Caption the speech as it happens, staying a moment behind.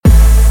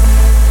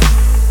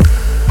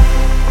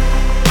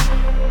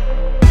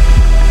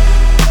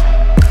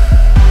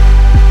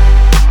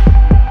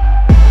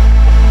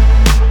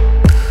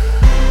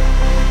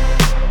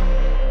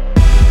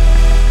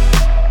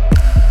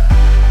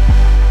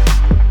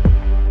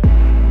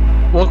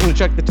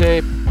Welcome to Check the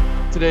Tape.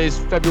 Today's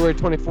February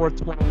 24th,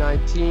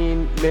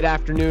 2019.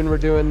 Mid-afternoon, we're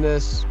doing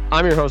this.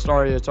 I'm your host,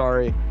 Ari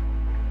Atari,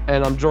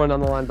 and I'm joined on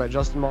the line by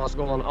Justin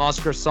Moskal on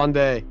Oscar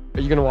Sunday. Are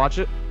you going to watch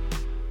it?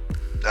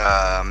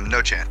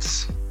 No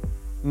chance.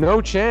 No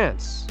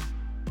chance.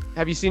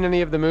 Have you seen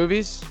any of the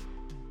movies?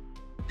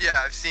 Yeah,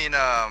 I've seen,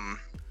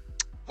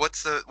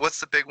 what's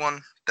the big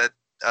one that,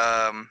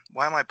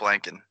 why am I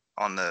blanking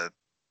on the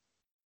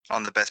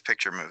Best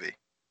Picture movie?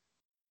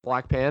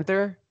 Black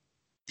Panther?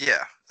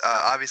 Yeah,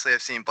 obviously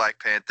I've seen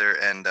Black Panther,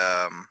 and,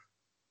 I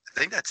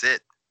think that's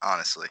it,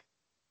 honestly.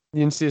 You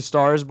didn't see A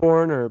Star is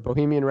Born or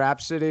Bohemian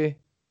Rhapsody?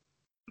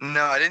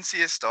 No, I didn't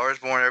see A Star is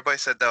Born. Everybody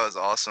said that was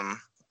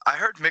awesome. I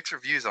heard mixed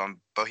reviews on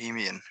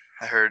Bohemian.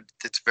 I heard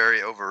it's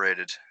very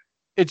overrated.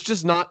 It's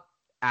just not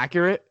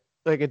accurate.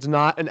 Like, it's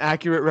not an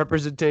accurate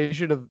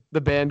representation of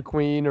the band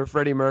Queen or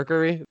Freddie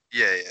Mercury.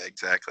 Yeah,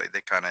 exactly. They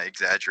kind of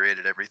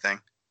exaggerated everything.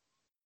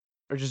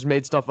 Or just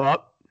made stuff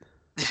up.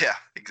 Yeah,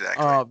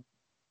 exactly.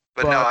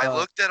 But no, I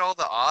looked at all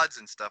the odds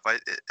and stuff.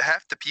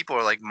 Half the people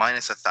are like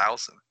minus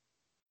 1,000.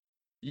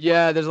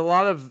 Yeah, there's a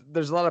lot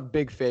of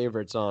big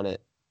favorites on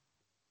it.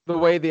 The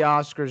way the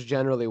Oscars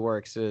generally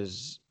works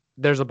is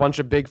there's a bunch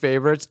of big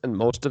favorites and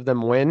most of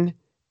them win,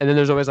 and then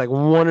there's always like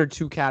one or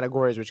two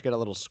categories which get a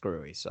little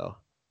screwy. So,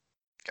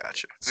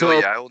 gotcha. So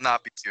yeah, I will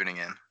not be tuning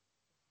in.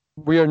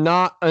 We are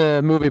not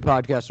a movie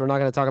podcast. We're not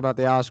going to talk about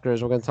the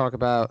Oscars. We're going to talk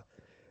about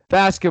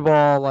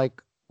basketball.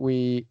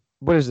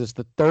 What is this?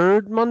 The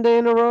third Monday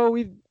in a row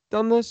we've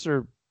done this,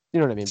 or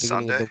you know what I mean?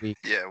 Beginning Sunday. of the week.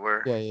 Yeah,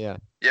 we're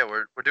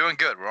doing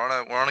good. We're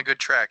on a good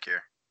track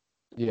here.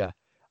 Yeah.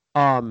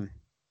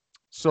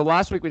 So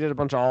last week we did a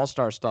bunch of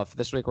all-star stuff.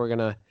 This week we're going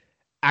to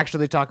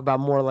actually talk about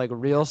more like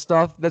real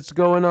stuff that's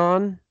going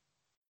on.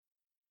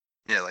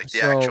 Yeah, like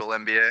the actual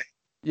NBA.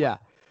 Yeah.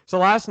 So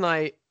last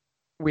night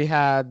we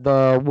had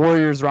the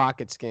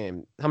Warriors-Rockets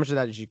game. How much of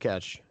that did you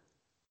catch?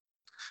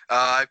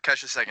 I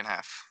catch the second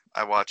half.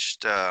 I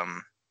watched.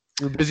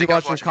 You were busy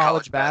watching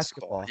college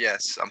basketball.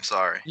 Yes, I'm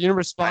sorry. You didn't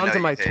respond to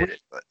my tweet.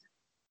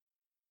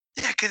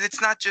 Yeah, because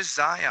it's not just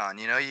Zion.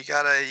 You know, you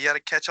gotta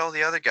catch all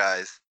the other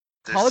guys.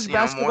 There's, college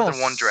basketball more than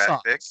one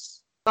draft pick.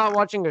 Not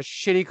watching a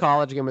shitty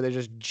college game where they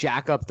just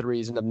jack up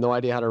threes and have no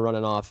idea how to run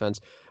an offense.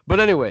 But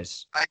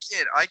anyways, I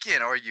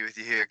can't argue with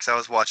you here because I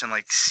was watching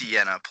like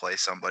Siena play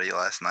somebody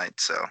last night.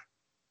 So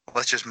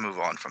let's just move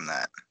on from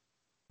that.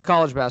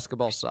 College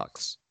basketball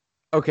sucks.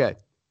 Okay,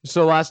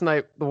 so last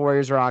night the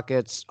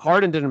Warriors-Rockets.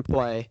 Harden didn't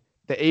play.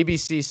 The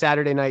ABC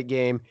Saturday night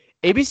game.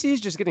 ABC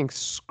is just getting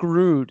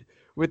screwed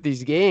with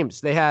these games.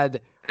 They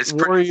had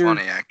pretty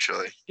funny,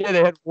 actually. Yeah,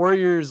 they had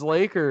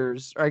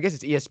Warriors-Lakers, or I guess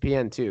it's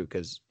ESPN too,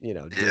 because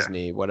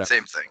Disney, whatever.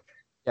 Same thing.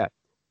 Yeah.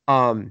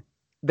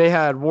 They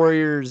had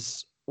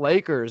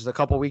Warriors-Lakers a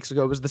couple weeks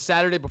ago. It was the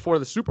Saturday before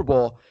the Super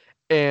Bowl,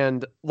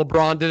 and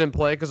LeBron didn't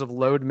play because of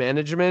load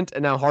management,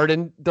 and now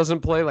Harden doesn't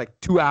play like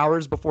 2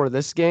 hours before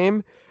this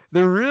game.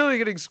 They're really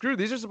getting screwed.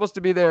 These are supposed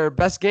to be their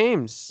best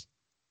games.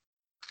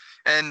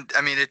 And,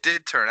 I mean, it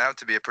did turn out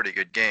to be a pretty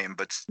good game,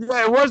 but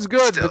yeah, it was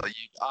good. Still,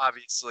 you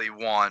obviously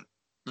want,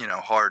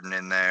 Harden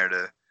in there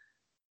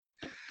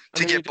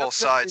to get both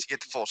sides,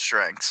 get the full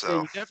strength. So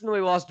yeah, you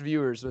definitely lost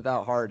viewers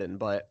without Harden,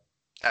 but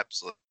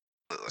absolutely.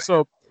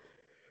 So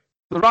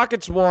the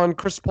Rockets won.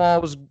 Chris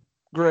Paul was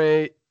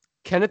great.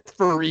 Kenneth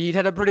Faried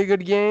had a pretty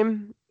good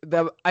game.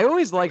 I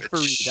always liked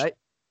Faried.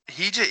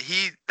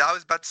 I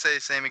was about to say the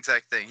same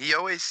exact thing. He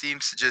always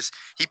seems to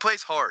he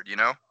plays hard,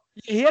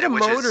 He had a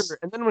motor,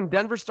 and then when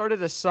Denver started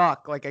to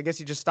suck, I guess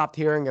you just stopped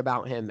hearing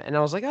about him. And I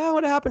was like, oh,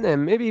 what happened to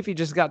him? Maybe if he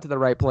just got to the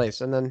right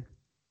place, and then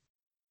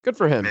good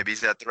for him. Maybe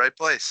he's at the right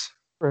place.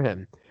 For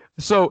him.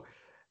 So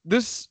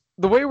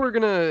the way we're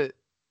going to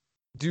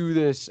do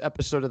this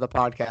episode of the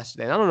podcast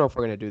today, and I don't know if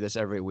we're going to do this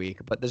every week,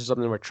 but this is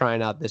something we're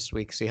trying out this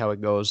week, see how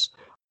it goes.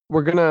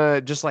 We're going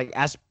to just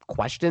ask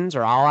questions,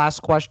 or I'll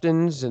ask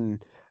questions,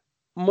 and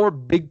more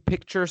big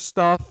picture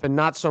stuff, and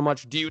not so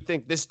much, do you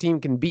think this team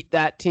can beat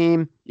that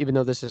team? Even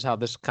though this is how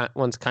this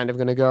one's kind of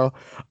going to go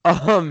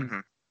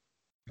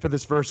for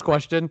this first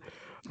question.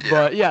 Yeah.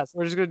 But yeah, so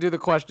we're just going to do the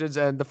questions.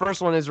 And the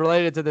first one is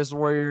related to this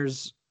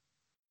Warriors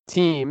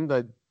team,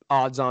 the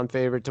odds-on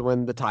favorite to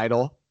win the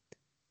title.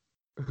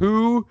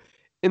 Who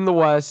in the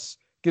West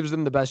gives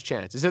them the best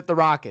chance? Is it the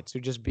Rockets, who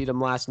just beat them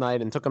last night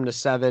and took them to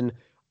 7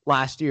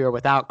 last year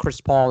without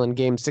Chris Paul in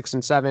games 6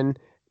 and 7?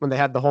 When they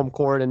had the home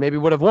court, and maybe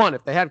would have won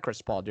if they had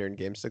Chris Paul during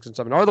games 6 and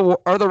 7. Are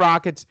the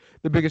Rockets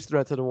the biggest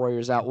threat to the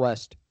Warriors out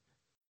west?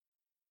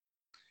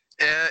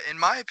 In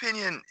my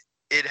opinion,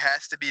 it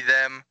has to be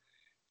them,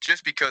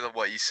 just because of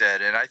what you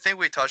said. And I think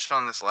we touched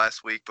on this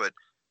last week, but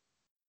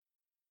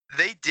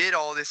they did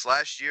all this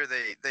last year.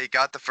 They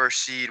got the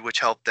first seed, which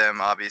helped them,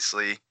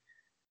 obviously.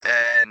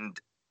 And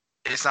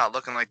it's not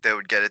looking like they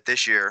would get it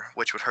this year,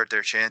 which would hurt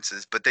their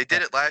chances. But they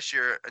did it last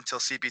year until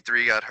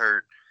CP3 got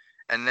hurt.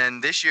 And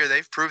then this year,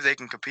 they've proved they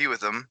can compete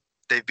with them.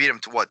 They've beat them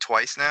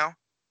twice now?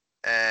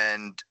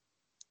 And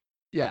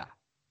yeah,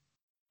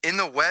 in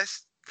the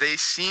West, they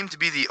seem to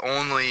be the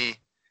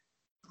only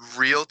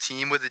real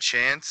team with a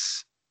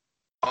chance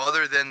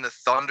other than the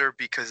Thunder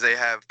because they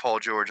have Paul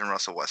George and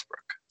Russell Westbrook.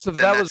 So And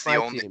that was that's the my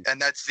only team.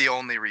 and that's the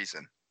only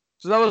reason.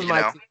 So that was You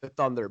my know? team, the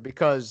Thunder,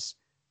 because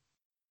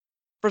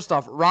first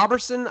off,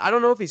 Robertson, I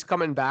don't know if he's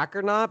coming back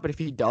or not, but if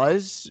he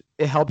does,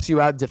 it helps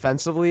you out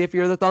defensively if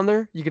you're the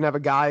Thunder. You can have a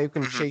guy who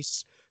can Mhm.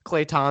 chase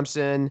Klay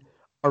Thompson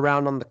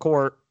around on the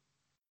court.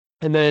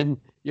 And then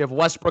you have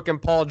Westbrook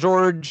and Paul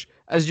George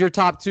as your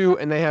top two,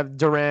 and they have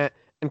Durant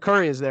and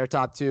Curry as their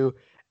top two.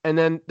 And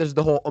then there's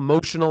the whole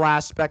emotional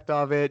aspect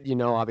of it. You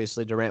know,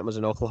 obviously Durant was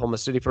in Oklahoma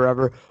City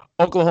forever.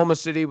 Oklahoma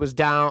City was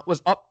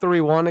up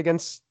 3-1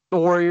 against the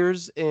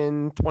Warriors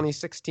in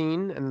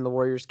 2016, and the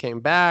Warriors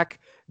came back.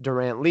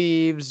 Durant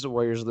leaves. The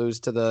Warriors lose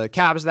to the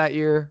Cavs that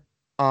year.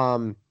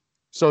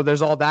 So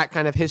there's all that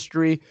kind of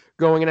history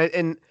going,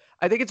 and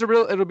I think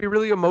it'll be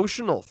really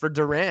emotional for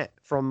Durant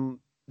from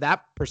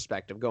that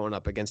perspective going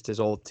up against his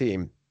old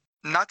team.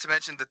 Not to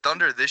mention the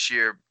Thunder this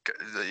year,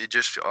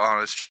 just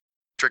on a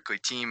strictly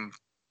team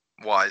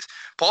wise,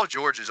 Paul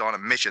George is on a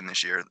mission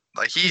this year.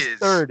 Like He's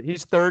third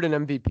in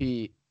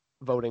MVP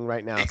voting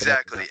right now.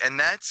 Exactly, and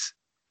that's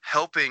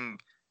helping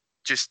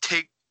just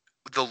take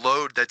the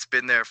load that's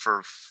been there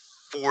for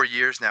 4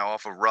 years now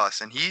off of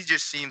Russ, and he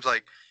just seems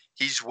like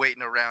he's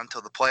waiting around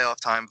till the playoff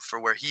time for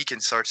where he can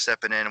start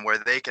stepping in and where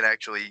they can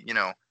actually,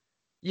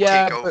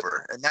 take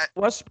over. And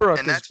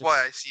that's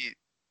why I see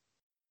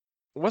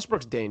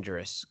Westbrook's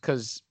dangerous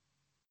because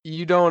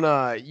you don't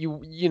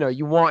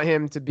you want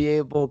him to be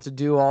able to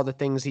do all the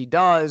things he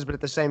does, but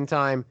at the same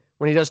time,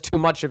 when he does too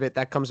much of it,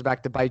 that comes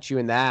back to bite you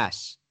in the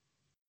ass.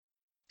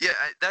 Yeah,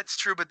 that's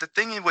true. But the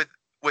thing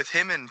with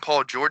him and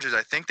Paul George is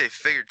I think they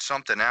figured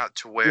something out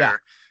to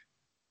where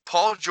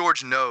Paul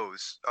George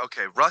knows,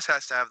 okay, Russ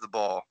has to have the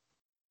ball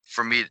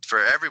for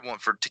everyone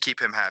to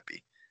keep him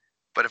happy.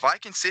 But if I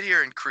can sit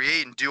here and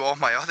create and do all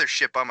my other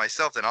shit by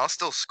myself, then I'll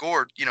still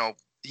score.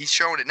 He's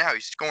showing it now.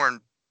 He's scoring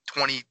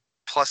 20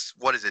 plus,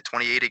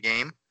 28 a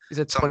game?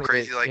 Something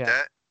crazy like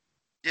that.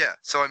 Yeah.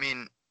 So, I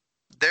mean,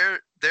 they're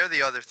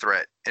the other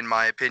threat, in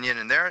my opinion,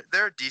 and they're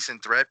a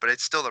decent threat, but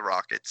it's still the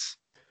Rockets.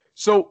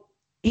 So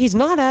he's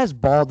not as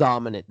ball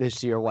dominant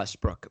this year,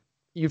 Westbrook.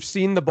 You've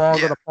seen the ball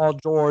go to Paul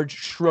George.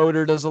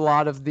 Schroeder does a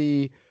lot of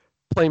the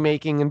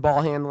playmaking and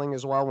ball handling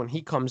as well when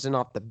he comes in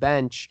off the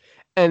bench.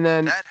 And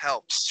then that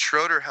helps.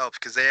 Schroeder helps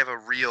because they have a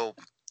real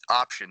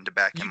option to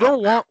back him up. You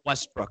don't want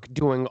Westbrook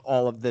doing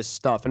all of this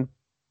stuff. And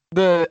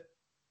the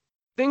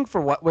thing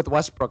with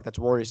Westbrook that's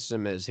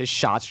worrisome is his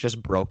shot's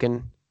just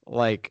broken.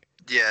 Like,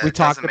 yeah, we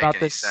talked about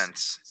this.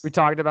 Sense. We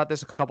talked about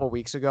this a couple of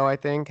weeks ago, I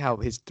think, how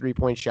his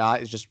 3-point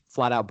shot is just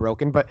flat out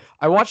broken. But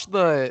I watched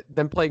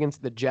them play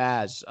against the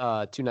Jazz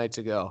 2 nights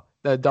ago,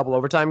 the double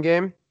overtime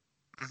game.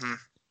 Mm-hmm.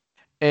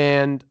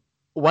 And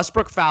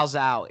Westbrook fouls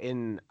out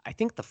in, I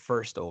think, the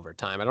first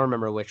overtime. I don't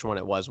remember which one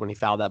it was when he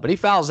fouled out, but he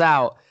fouls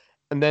out.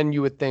 And then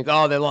you would think,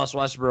 oh, they lost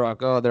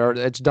Westbrook. Oh,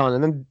 it's done.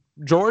 And then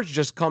George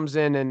just comes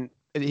in and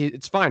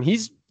it's fine.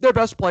 He's their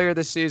best player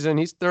this season.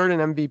 He's third in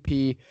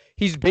MVP.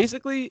 He's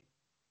basically,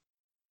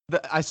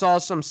 I saw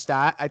some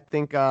stat. I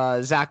think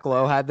Zach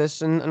Lowe had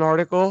this in an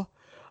article.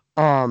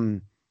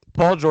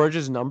 Paul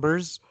George's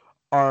numbers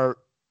are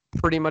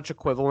pretty much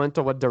equivalent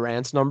to what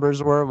Durant's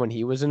numbers were when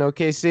he was in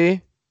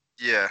OKC.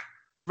 Yeah.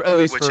 At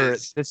least for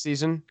this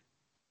season.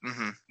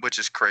 Mm-hmm. Which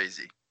is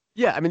crazy.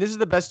 Yeah, I mean, this is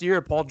the best year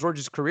of Paul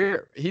George's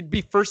career. He'd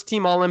be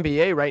first-team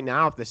All-NBA right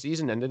now if the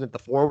season ended at the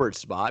forward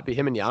spot. It'd be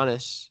him and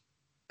Giannis.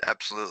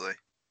 Absolutely.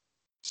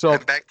 So,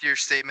 and back to your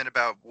statement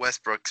about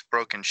Westbrook's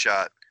broken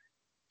shot,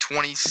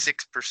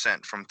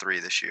 26% from 3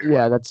 this year.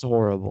 Yeah, that's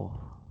horrible.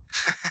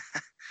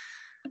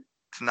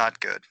 It's not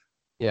good.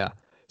 Yeah.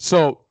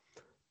 So,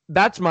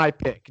 that's my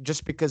pick,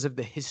 just because of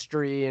the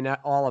history and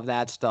all of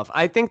that stuff.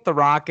 I think the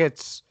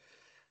Rockets,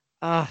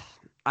 I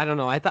don't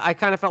know. I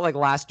kind of felt like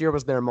last year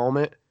was their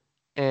moment.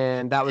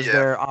 And that was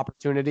their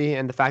opportunity.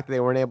 And the fact that they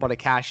weren't able to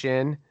cash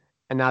in,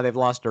 and now they've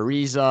lost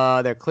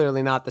Ariza. They're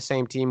clearly not the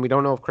same team. We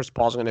don't know if Chris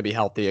Paul's going to be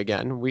healthy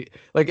again. We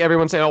like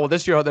everyone's saying, oh, well,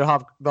 this year they'll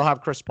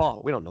have Chris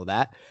Paul. We don't know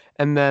that.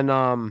 And then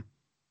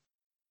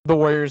the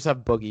Warriors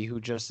have Boogie, who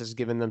just has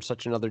given them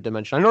such another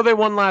dimension. I know they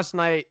won last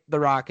night, the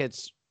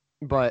Rockets,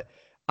 but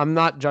I'm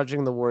not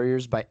judging the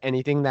Warriors by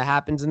anything that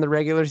happens in the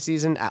regular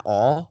season at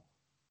all.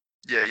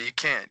 Yeah, you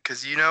can't,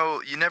 because you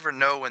never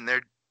know when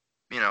they're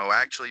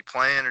actually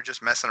playing or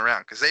just messing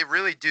around, because they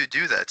really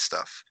do that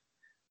stuff.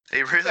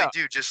 They really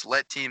do just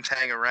let teams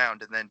hang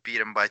around and then beat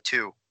them by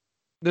 2.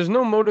 There's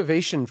no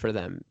motivation for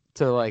them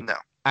to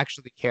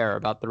actually care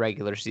about the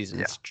regular season.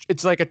 Yeah.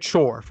 It's like a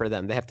chore for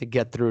them. They have to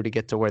get through to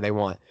get to where they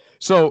want.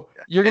 So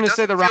you're going to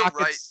say the Rockets.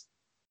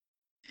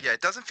 Right. Yeah,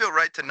 it doesn't feel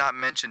right to not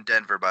mention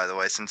Denver, by the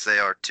way, since they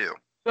are 2.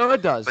 No,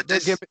 it does. But they're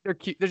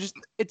cute. They're just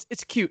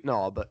it's cute and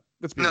all, but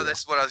no,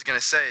 that's what I was going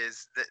to say.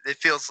 Is that it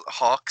feels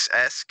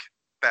Hawks-esque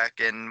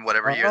back in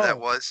whatever year that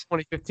was,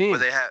 2015, where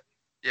they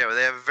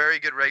have a very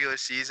good regular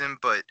season,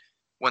 but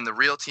when the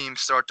real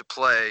teams start to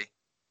play,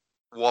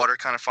 water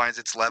kind of finds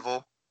its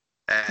level,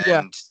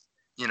 and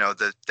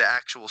the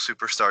actual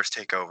superstars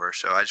take over.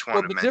 So I just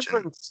wanted to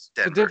mention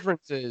Denver. The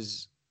difference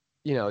is,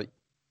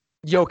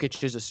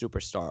 Jokic is a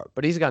superstar,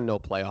 but he's got no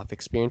playoff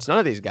experience. None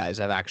of these guys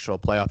have actual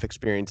playoff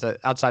experience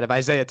outside of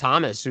Isaiah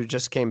Thomas, who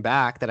just came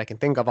back that I can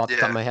think of off the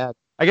top of Yeah, my head.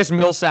 I guess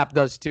Millsap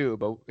does too,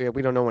 but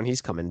we don't know when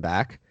he's coming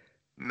back.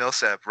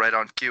 Millsap, right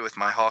on cue with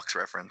my Hawks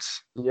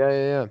reference.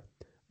 Yeah.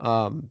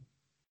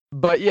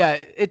 But yeah,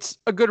 it's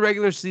a good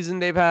regular season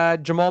they've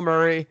had. Jamal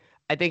Murray,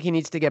 I think he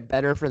needs to get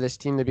better for this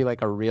team to be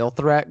like a real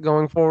threat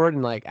going forward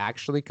and like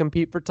actually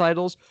compete for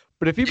titles.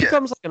 But if he Yeah,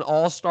 becomes like an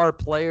all-star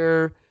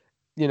player,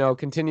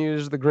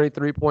 continues the great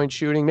three-point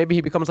shooting, maybe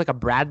he becomes like a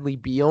Bradley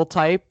Beal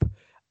type.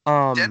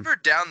 Denver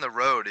down the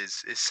road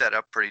is set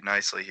up pretty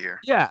nicely here.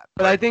 Yeah,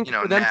 but I But think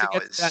for them to now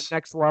get to that is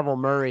next level,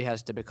 Murray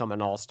has to become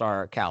an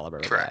all-star caliber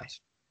guy. correct.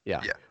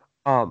 Yeah.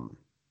 Yeah.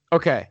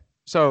 Okay.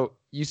 So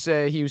you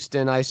say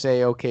Houston, I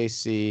say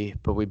OKC,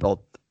 but we both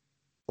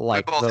We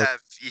like both those.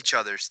 have each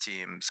other's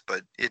teams,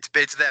 but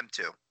it's them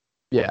too.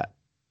 Yeah.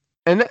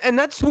 And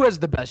that's who has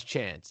the best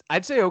chance.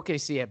 I'd say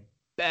OKC at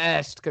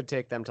best could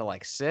take them to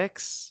like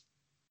 6.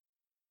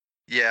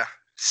 Yeah,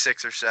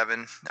 6 or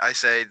 7. I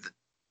say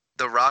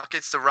the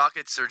Rockets. The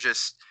Rockets are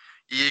just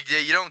you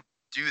don't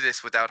do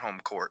this without home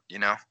court.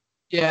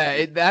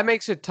 Yeah, that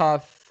makes it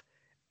tough.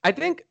 I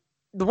think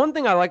the one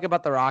thing I like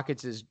about the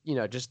Rockets is,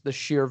 just the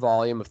sheer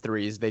volume of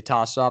threes they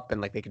toss up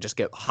and like they could just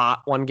get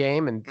hot one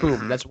game and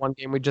boom, that's one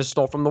game we just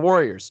stole from the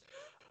Warriors.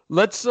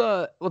 Let's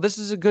this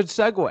is a good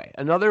segue.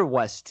 Another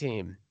West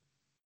team.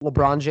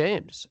 LeBron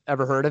James.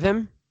 Ever heard of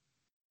him?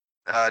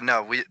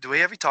 No, do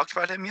we ever talked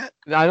about him yet?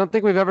 I don't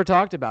think we've ever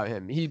talked about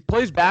him. He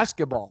plays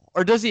basketball,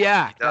 or does he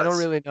act? He I don't does.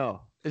 really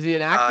know. Is he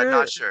an actor?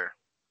 Not sure.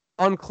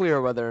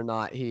 Unclear whether or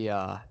not he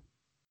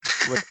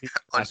was a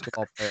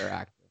basketball player or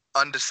actor.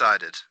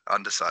 Undecided.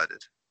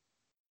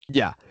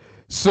 Yeah.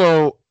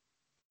 So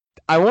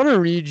I want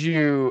to read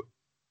you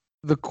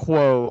the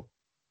quote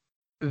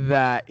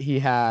that he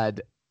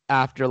had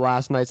after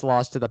last night's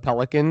loss to the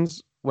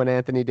Pelicans when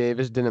Anthony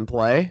Davis didn't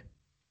play.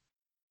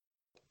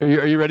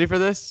 Are you ready for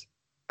this?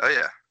 Oh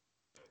yeah.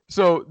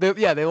 So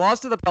they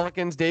lost to the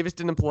Pelicans. Davis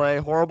didn't play.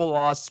 Horrible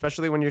loss,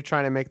 especially when you're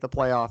trying to make the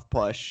playoff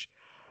push.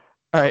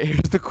 All right,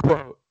 here's the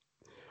quote.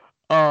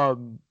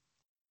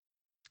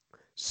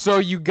 So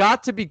you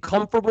got to be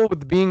comfortable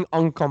with being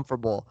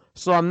uncomfortable.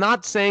 So I'm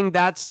not saying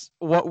that's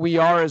what we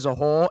are as a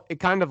whole. It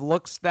kind of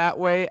looks that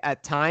way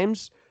at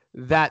times,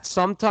 that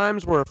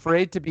sometimes we're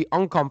afraid to be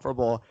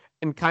uncomfortable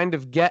and kind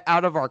of get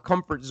out of our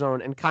comfort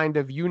zone and kind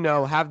of,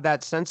 have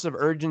that sense of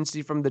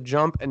urgency from the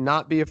jump and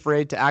not be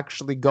afraid to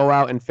actually go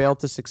out and fail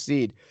to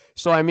succeed.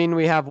 So, I mean,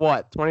 we have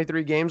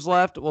 23 games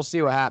left? We'll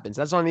see what happens.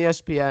 That's on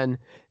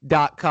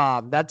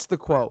ESPN.com. That's the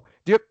quote.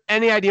 Do you have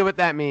any idea what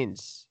that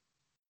means?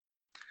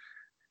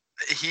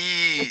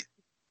 He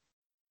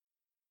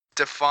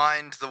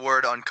defined the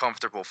word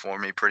uncomfortable for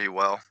me pretty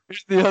well.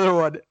 Here's the other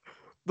one.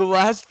 The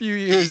last few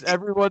years,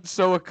 everyone's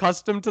so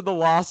accustomed to the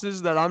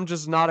losses that I'm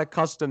just not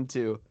accustomed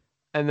to.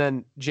 And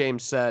then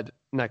James said,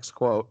 next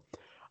quote,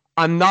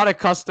 I'm not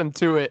accustomed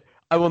to it.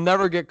 I will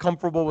never get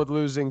comfortable with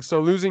losing. So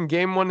losing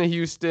game 1 to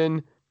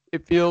Houston,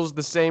 it feels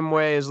the same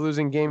way as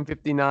losing game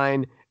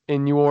 59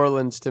 in New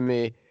Orleans to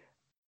me.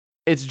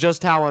 It's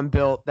just how I'm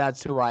built.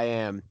 That's who I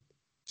am.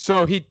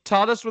 So he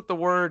taught us what the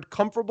word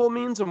comfortable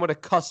means and what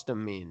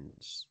accustomed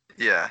means.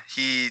 Yeah,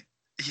 he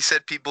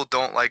said people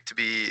don't like to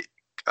be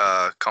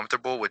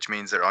comfortable, which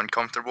means they're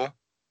uncomfortable.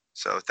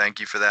 So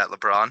thank you for that,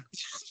 LeBron.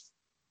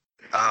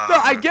 No,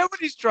 I get what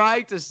he's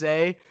trying to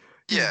say.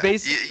 Yeah,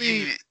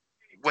 basically,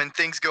 when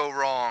things go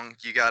wrong,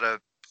 you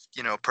gotta,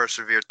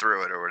 persevere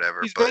through it or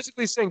whatever. He's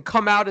basically saying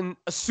come out and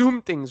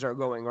assume things are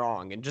going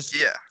wrong and just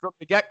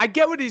I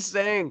get what he's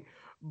saying,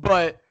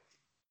 but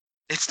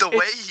it's the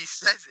way he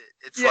says it.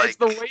 It's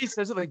the way he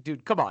says it. Like,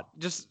 dude, come on,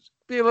 just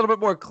be a little bit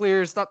more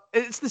clear. Stuff.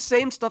 It's the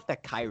same stuff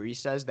that Kyrie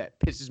says that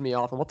pisses me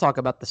off, and we'll talk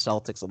about the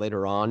Celtics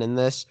later on in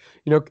this.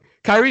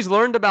 Kyrie's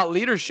learned about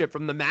leadership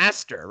from the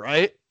master,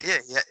 right? Yeah.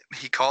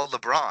 He called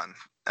LeBron.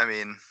 I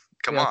mean,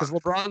 come on. Because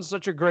LeBron's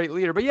such a great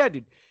leader. But yeah,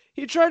 dude,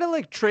 he tried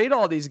to trade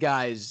all these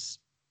guys.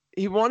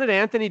 He wanted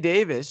Anthony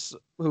Davis,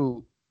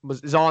 who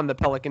is on the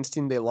Pelicans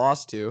team they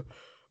lost to,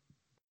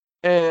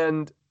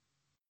 and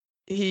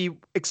he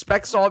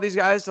expects all these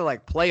guys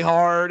to play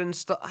hard and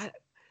stuff.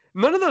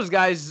 None of those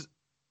guys,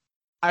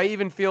 I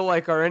even feel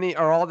like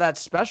are all that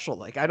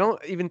special. I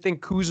don't even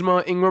think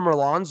Kuzma, Ingram, or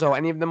Lonzo,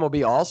 any of them will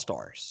be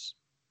all-stars.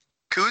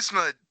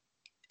 Kuzma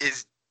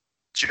is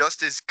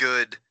just as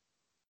good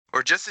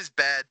or just as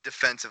bad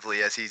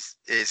defensively as he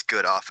is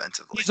good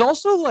offensively. He's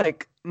also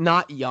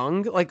not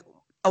young.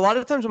 A lot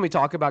of times when we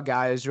talk about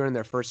guys during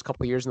their first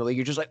couple of years in the league,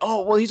 you're just like,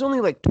 oh, well, he's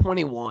only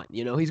 21.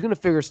 He's going to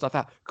figure stuff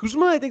out.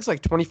 Kuzma, I think, is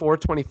 24,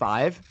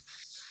 25.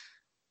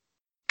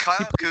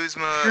 Kyle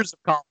Kuzma. Years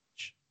of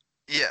college.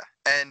 Yeah.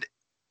 And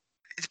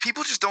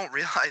people just don't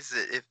realize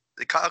that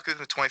if Kyle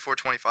Kuzma is 24,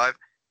 25,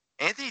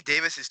 Anthony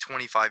Davis is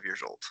 25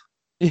 years old.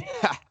 Yeah.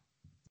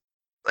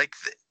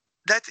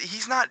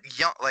 He's not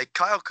young.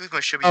 Kyle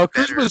Kuzma should be better. Oh,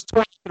 Kuzma's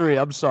 23.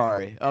 I'm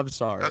sorry.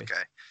 Okay.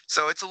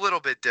 So it's a little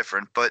bit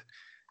different, but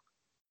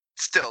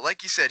still,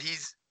 like you said,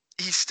 he's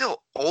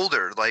still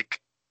older.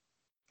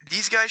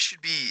 These guys should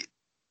be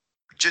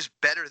just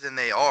better than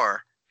they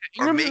are,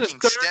 or Ingram's in his making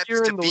third steps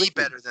year to in the be league.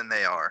 better than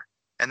they are,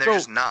 and they're So-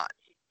 just not.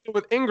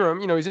 With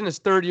Ingram, he's in his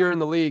third year in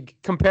the league.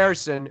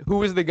 Comparison,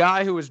 who is the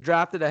guy who was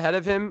drafted ahead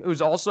of him,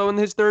 who's also in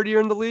his third year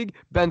in the league?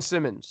 Ben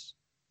Simmons.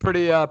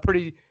 Pretty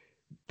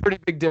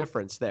big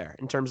difference there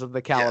in terms of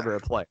the caliber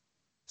of play.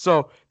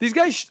 So these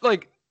guys,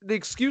 like the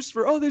excuse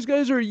for, these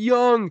guys are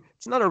young.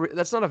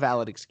 That's not a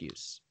valid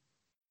excuse.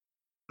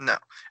 No,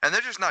 and they're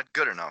just not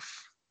good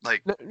enough.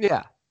 Like,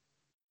 Yeah,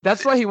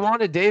 that's why he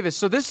wanted Davis.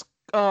 So this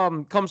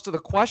comes to the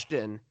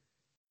question.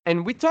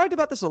 And we talked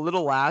about this a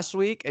little last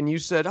week, and you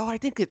said, I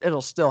think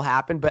it'll still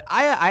happen. But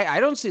I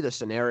don't see the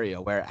scenario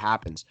where it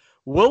happens.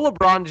 Will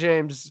LeBron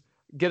James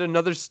get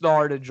another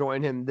star to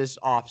join him this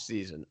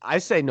offseason? I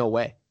say no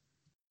way.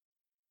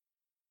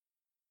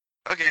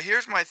 okay,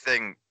 here's my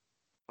thing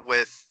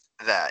with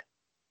that.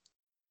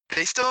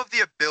 They still have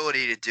the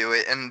ability to do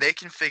it, and they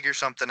can figure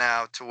something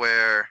out to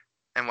where,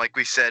 and like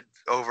we said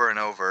over and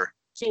over,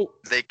 So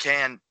they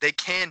can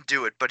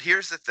do it. But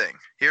here's the thing.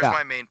 Here's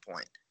my main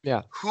point.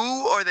 Yeah.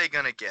 Who are they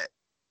going to get?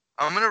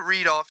 I'm going to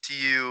read off to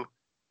you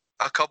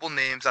a couple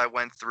names I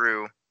went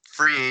through,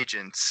 free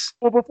agents.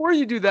 Well, before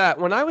you do that,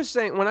 when I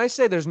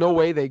say there's no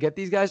way they get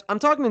these guys, I'm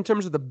talking in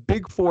terms of the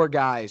big four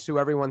guys who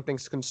everyone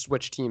thinks can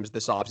switch teams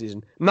this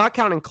offseason. Not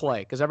counting Clay,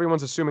 because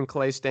everyone's assuming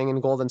Clay's staying in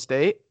Golden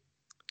State.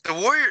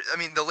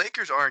 The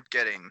Lakers aren't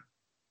getting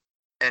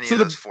any of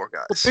those four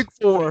guys. The big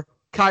four,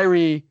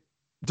 Kyrie,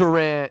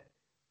 Durant,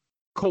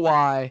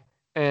 Kawhi,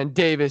 and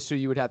Davis, who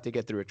you would have to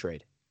get through a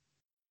trade.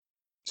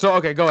 So,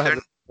 okay, go ahead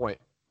with the point.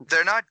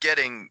 They're not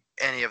getting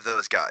any of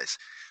those guys.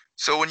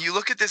 So when you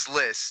look at this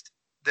list,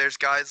 there's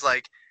guys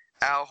like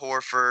Al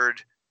Horford,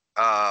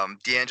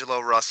 D'Angelo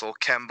Russell,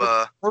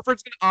 Kemba.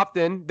 Horford's going to opt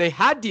in. They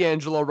had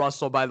D'Angelo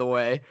Russell, by the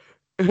way,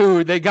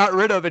 who they got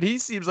rid of, and he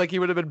seems like he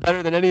would have been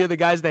better than any of the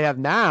guys they have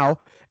now.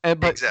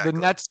 But the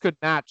Nets could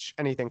match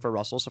anything for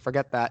Russell, so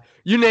forget that.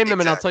 You name them,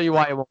 and I'll tell you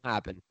why it won't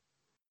happen.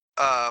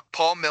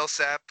 Paul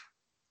Millsap.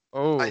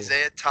 Oh.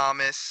 Isaiah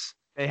Thomas.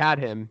 They had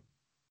him.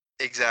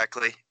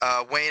 Exactly.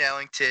 Wayne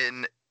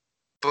Ellington,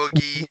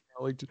 Boogie.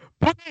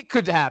 Boogie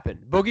could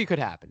happen.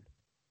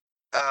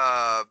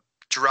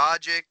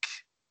 Dragic,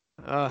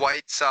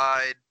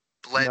 Whiteside,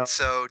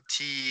 Bledsoe,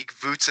 Teague,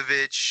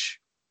 Vucevic,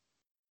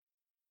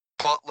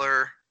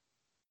 Butler,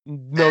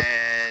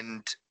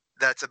 and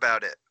that's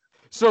about it.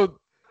 So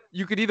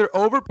you could either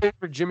overpay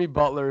for Jimmy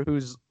Butler,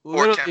 who's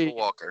or Kemba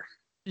Walker.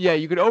 Yeah,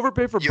 you could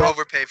overpay for. You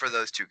overpay for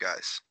those two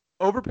guys.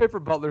 Overpay for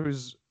Butler,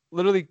 who's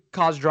literally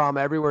caused drama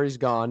everywhere he's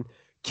gone.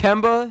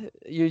 Kemba,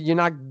 you're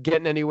not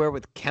getting anywhere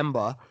with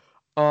Kemba.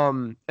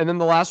 And then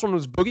the last one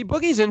was Boogie.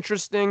 Boogie's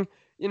interesting.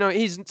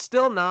 He's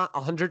still not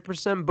 100%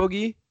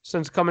 Boogie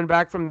since coming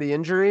back from the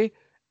injury.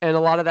 And a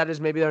lot of that is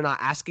maybe they're not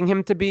asking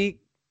him to be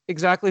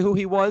exactly who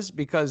he was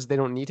because they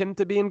don't need him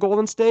to be in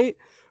Golden State.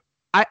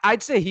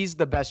 I'd say he's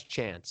the best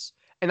chance.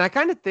 And I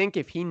kind of think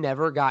if he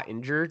never got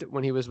injured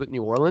when he was with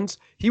New Orleans,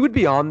 he would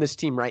be on this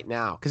team right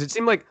now. Because it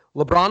seemed like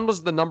LeBron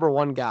was the number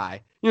one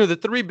guy. The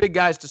three big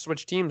guys to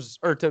switch teams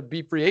or to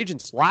be free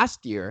agents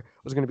last year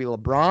was going to be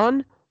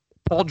LeBron,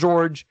 Paul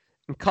George,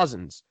 and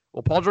Cousins.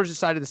 Well, Paul George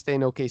decided to stay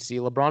in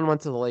OKC. LeBron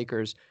went to the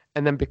Lakers.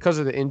 And then because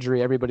of the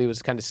injury, everybody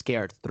was kind of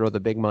scared to throw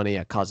the big money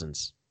at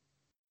Cousins.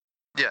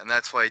 Yeah, and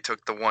that's why he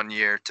took the 1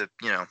 year to,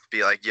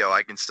 be like, yo,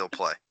 I can still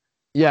play.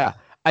 Yeah,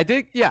 I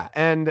think, yeah.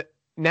 And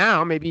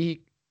now maybe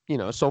he,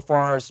 so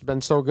far it's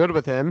been so good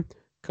with him,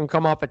 can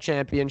come off a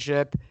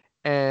championship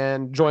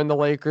and join the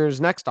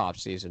Lakers next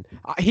offseason.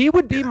 He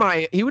would be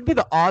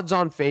the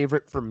odds-on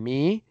favorite for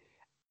me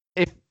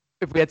if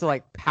we had to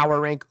like power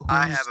rank who's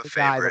I have a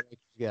favorite.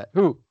 Get.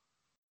 Who?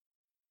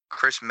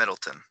 Chris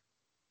Middleton.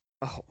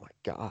 Oh my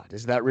God.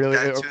 Is that really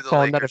That's who the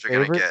Lakers are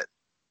going to get?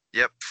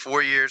 Yep,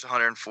 4 years,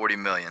 $140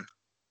 million.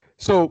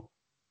 So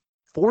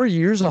 4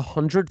 years,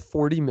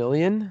 $140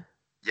 million?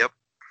 Yep.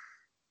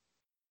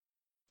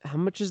 How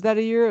much is that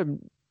a year?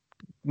 I'm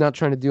not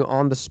trying to do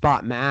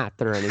on-the-spot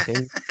math or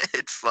anything.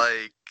 It's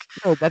like...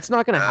 No, that's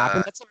not going to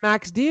happen. That's a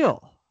max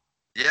deal.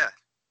 Yeah.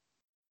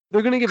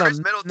 They're going to give a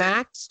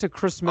max to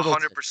Chris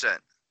Middleton. 100%.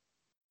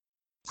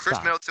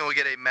 Chris Middleton will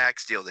get a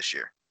max deal this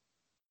year.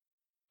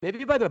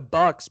 Maybe by the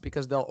Bucks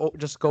because they'll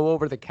just go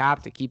over the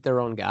cap to keep their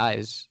own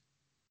guys.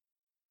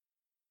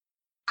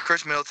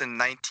 Chris Middleton,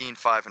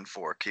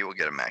 19-5-4. He will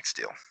get a max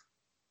deal.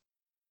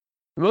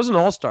 He was an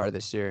all-star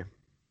this year.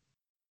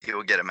 He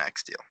will get a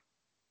max deal.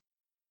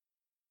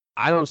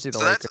 I don't see the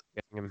Lakers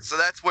getting him. So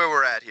that's where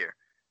we're at here.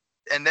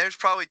 And there's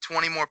probably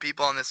 20 more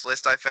people on this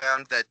list I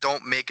found that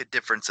don't make a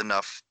difference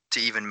enough to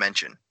even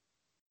mention.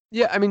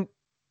 Yeah, I mean,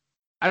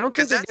 I don't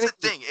think that's the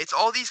thing. It's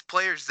all these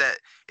players that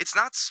it's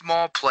not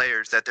small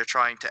players that they're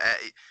trying to add.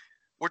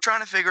 We're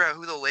trying to figure out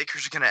who the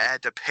Lakers are going to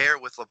add to pair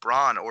with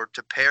LeBron or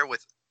to pair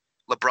with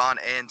LeBron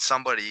and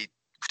somebody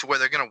to where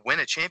they're going to win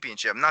a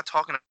championship. I'm not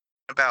talking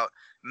about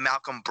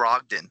Malcolm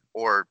Brogdon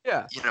or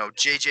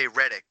JJ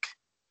Redick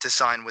to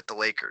sign with the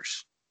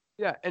Lakers.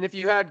 Yeah, and if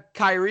you had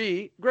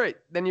Kyrie, great,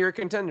 then you're a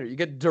contender. You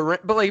get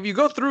Durant, but like if you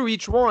go through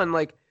each one,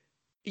 like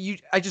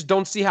I just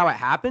don't see how it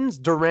happens.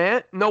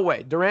 Durant, no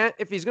way. Durant,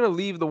 if he's going to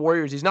leave the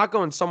Warriors, he's not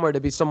going somewhere to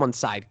be someone's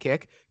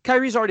sidekick.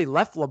 Kyrie's already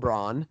left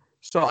LeBron.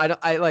 So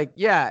I like,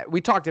 yeah,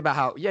 we talked about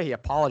how, yeah, he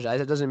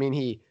apologized. It doesn't mean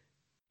he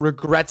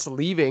regrets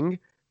leaving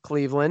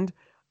Cleveland.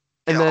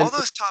 And yeah, then all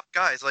those top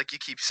guys, like you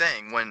keep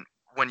saying,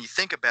 when you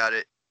think about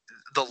it,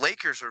 the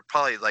Lakers are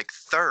probably like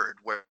third,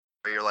 where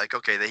you're like,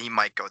 okay, he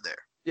might go there.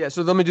 yeah,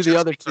 so let me do the Just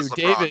other two. because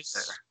LeBron's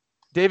there.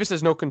 Davis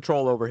has no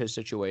control over his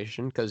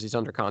situation because he's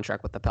under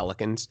contract with the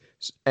Pelicans,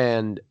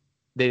 and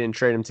they didn't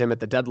trade him to him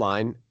at the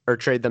deadline or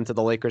trade them to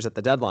the Lakers at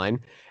the deadline.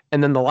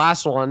 And then the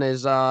last one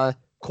is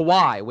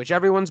Kawhi, which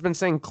everyone's been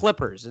saying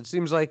Clippers. It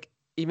seems like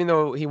even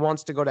though he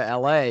wants to go to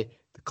LA,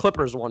 the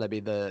Clippers want to be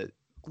the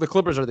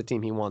Clippers are the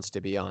team he wants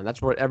to be on.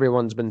 That's what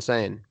everyone's been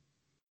saying.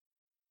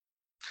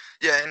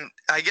 Yeah, and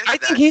I guess I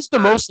think he's the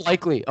most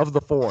likely of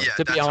the four. Yeah,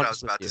 to that's be honest what I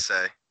was about with you. to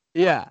say.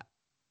 Yeah.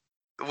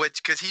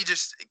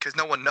 Because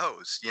no one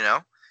knows, you know?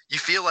 You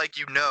feel like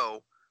you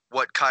know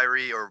what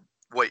Kyrie or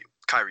what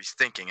Kyrie's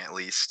thinking, at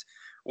least.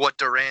 What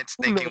Durant's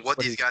thinking, what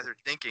these guys are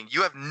thinking.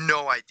 You have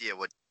no idea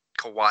what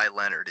Kawhi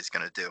Leonard is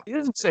going to do. He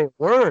doesn't say a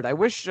word. I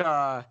wish...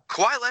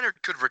 Kawhi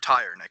Leonard could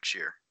retire next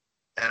year,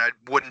 and I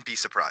wouldn't be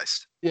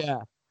surprised. Yeah.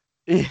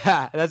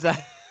 Yeah, that's a...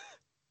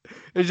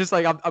 It's just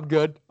like, I'm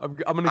good. I'm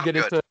going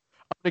to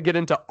get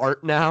into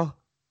art now.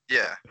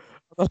 Yeah.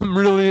 I'm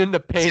really into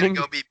painting. He's going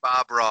to go be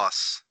Bob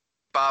Ross.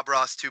 Bob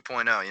Ross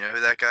 2.0. You know who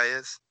that guy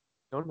is?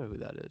 I don't know who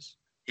that is.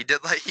 He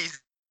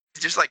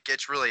just like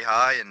gets really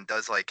high and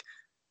does like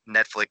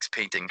Netflix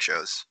painting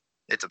shows.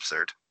 It's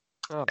absurd.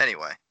 Oh.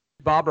 Anyway.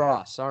 Bob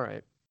Ross. All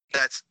right.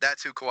 That's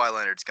who Kawhi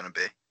Leonard's going to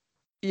be.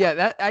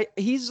 Yeah,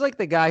 he's like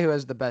the guy who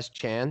has the best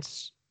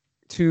chance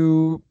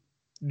to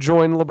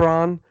join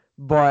LeBron,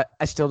 but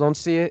I still don't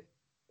see it.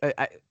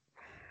 I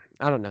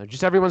don't know.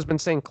 Just everyone's been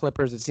saying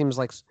Clippers. It seems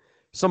like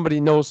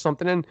somebody knows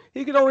something, and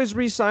he could always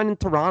re-sign in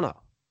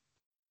Toronto.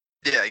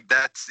 Yeah,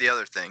 that's the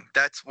other thing.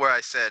 That's where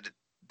I said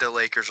the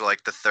Lakers are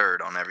like the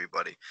third on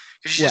everybody.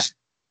 It just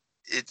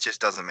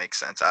doesn't make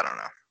sense. I don't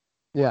know.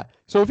 Yeah.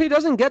 So if he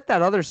doesn't get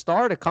that other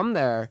star to come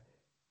there,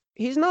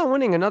 he's not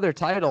winning another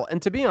title. And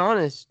to be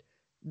honest,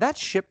 that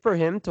ship for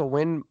him to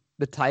win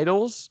the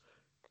titles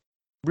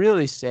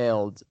really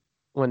sailed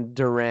when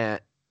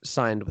Durant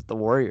signed with the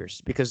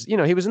Warriors because, you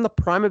know, he was in the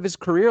prime of his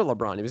career,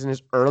 LeBron. He was in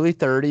his early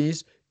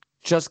 30s,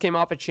 just came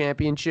off a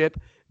championship,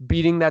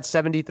 beating that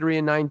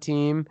 73-9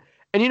 team.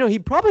 And, you know, he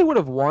probably would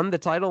have won the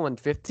title in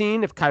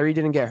 15 if Kyrie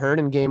didn't get hurt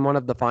in game one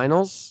of the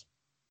finals.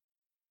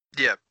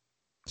 Yeah.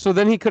 So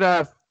then he could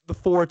have the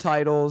 4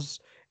 titles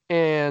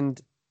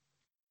and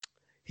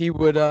he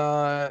would, you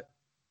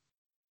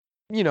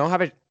know,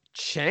 have a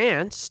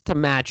chance to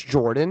match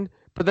Jordan.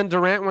 But then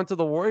Durant went to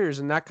the Warriors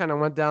and that kind of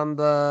went down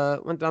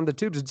the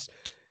tubes. It's,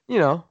 you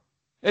know,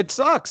 it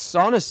sucks,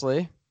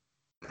 honestly.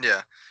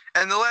 Yeah.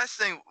 And the last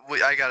thing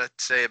I got to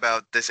say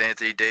about this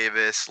Anthony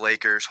Davis,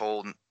 Lakers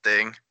whole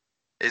thing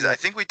is I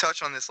think we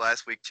touched on this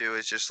last week too.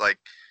 It's just like,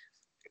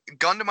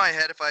 gun to my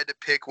head, if I had to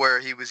pick where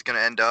he was going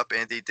to end up,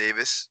 Anthony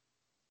Davis,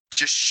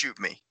 just shoot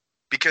me.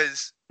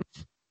 Because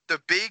the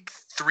big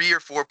 3 or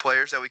 4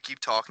 players that we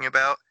keep talking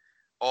about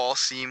all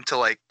seem to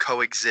like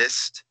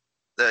coexist.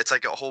 That it's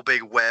like a whole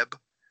big web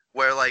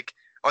where like,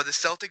 are the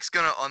Celtics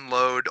going to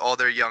unload all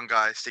their young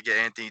guys to get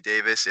Anthony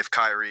Davis if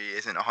Kyrie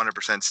isn't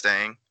 100%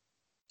 staying?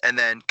 And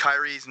then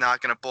Kyrie's not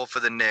going to pull for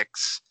the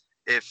Knicks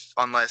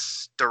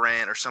unless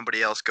Durant or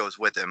somebody else goes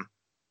with him.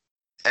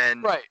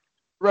 And right.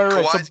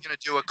 Kawhi's going to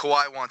do what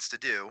Kawhi wants to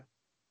do.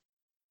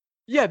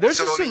 Yeah, there's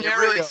a scenario. scenario.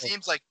 It really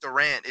seems like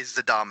Durant is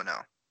the domino.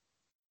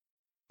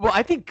 Well,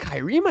 I think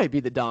Kyrie might be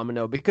the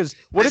domino because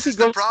what if he goes?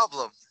 This is the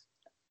problem.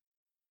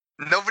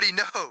 Nobody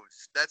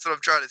knows. That's what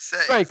I'm trying to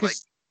say. Right,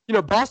 because you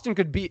know Boston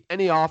could beat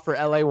any offer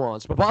LA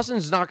wants, but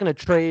Boston's not going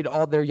to trade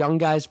all their young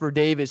guys for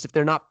Davis if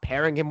they're not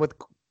pairing him with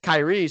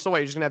Kyrie. So what,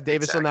 you're just going to have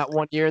Davis in that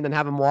 1 year and then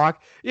have him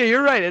walk? Yeah,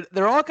 you're right.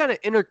 They're all kind of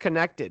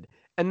interconnected.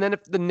 And then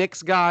if the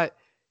Knicks got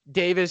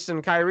Davis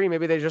and Kyrie,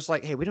 maybe they just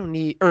like, hey, we don't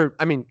need,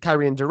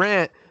 Kyrie and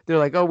Durant, they're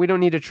like, oh, we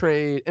don't need to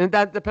trade. And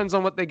that depends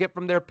on what they get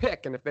from their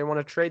pick and if they want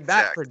to trade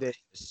that for Davis.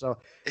 So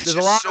there's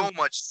just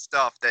much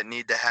stuff that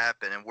need to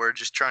happen, and we're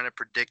just trying to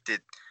predict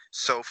it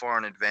so far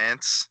in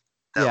advance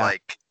that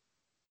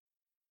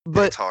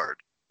it's hard.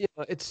 You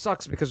know, it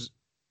sucks because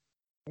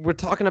we're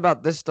talking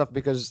about this stuff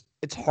because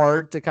it's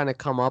hard to kind of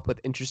come up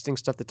with interesting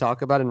stuff to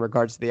talk about in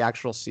regards to the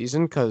actual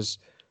season because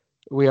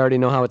we already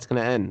know how it's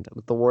going to end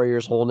with the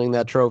Warriors holding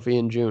that trophy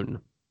in June.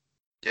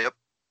 Yep.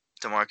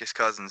 DeMarcus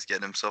Cousins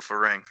getting himself a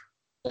ring.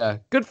 Yeah,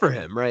 good for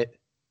him, right?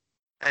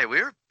 Hey, we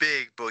were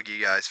big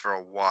Boogie guys for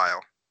a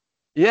while.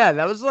 Yeah,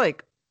 that was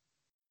like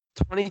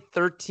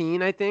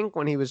 2013, I think,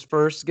 when he was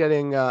first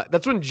getting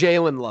that's when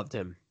Jalen loved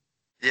him.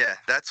 Yeah,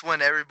 that's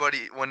when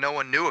when no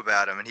one knew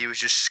about him, and he was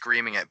just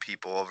screaming at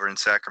people over in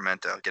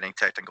Sacramento, getting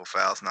technical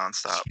fouls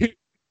nonstop.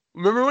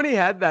 Remember when he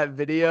had that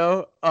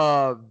video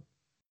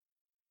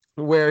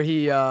where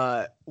he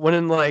went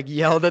and like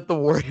yelled at the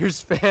Warriors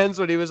fans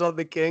when he was on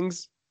the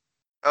Kings?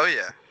 Oh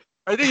yeah,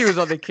 I think he was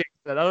on the Kings.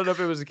 I don't know if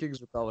it was the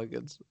Kings or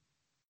Pelicans.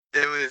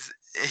 It was.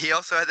 He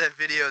also had that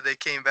video. They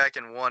came back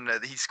and won.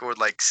 He scored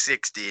like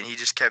 60, and he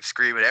just kept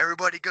screaming,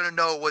 "Everybody gonna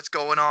know what's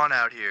going on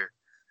out here!"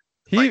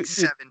 Like Dude,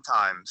 7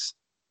 times.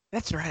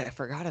 that's right. I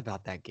forgot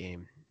about that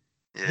game.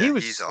 Yeah,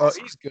 he's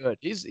awesome. He's good.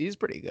 He's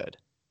pretty good.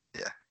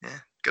 Yeah,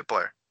 good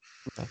player.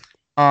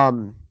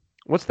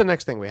 What's the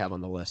next thing we have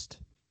on the list?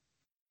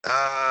 You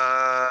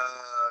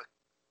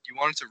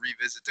wanted to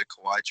revisit the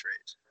Kawhi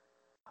trade.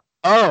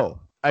 Oh,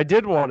 I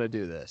did want to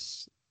do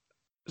this.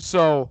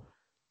 So,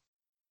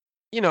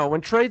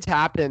 when trades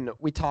happen,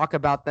 we talk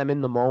about them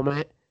in the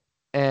moment,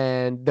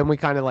 and then we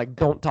kind of like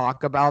don't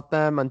talk about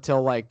them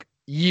until like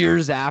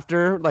years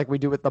after, like we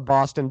do with the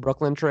Boston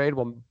Brooklyn trade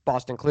when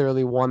Boston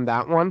clearly won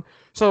that one.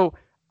 So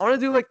I want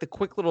to do like the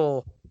quick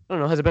little, I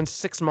don't know, has it been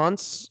 6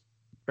 months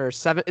or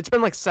 7? It's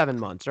been like 7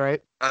 months,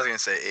 right? I was gonna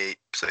say 8,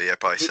 so yeah,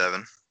 probably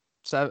 7.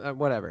 7,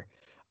 whatever.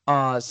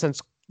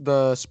 Since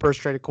the Spurs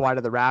traded Kawhi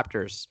to the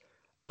Raptors.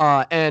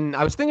 And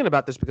I was thinking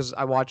about this because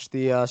I watched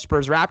the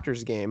Spurs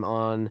Raptors game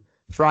on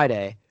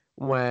Friday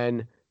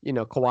when,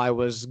 Kawhi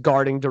was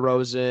guarding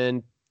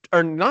DeRozan,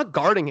 or not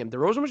guarding him.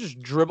 DeRozan was just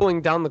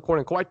dribbling down the court,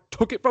 and Kawhi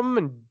took it from him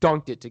and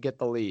dunked it to get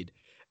the lead.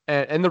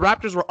 And the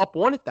Raptors were up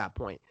 1 at that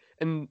point.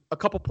 And a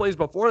couple plays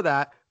before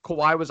that,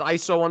 Kawhi was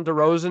ISO on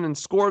DeRozan and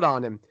scored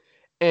on him.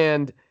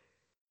 And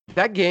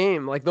that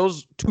game, like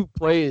those 2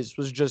 plays,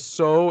 was just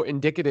so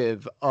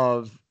indicative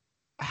of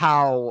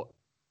how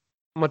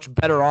much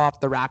better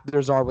off the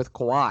Raptors are with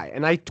Kawhi.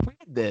 And I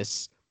tweeted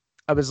this.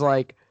 I was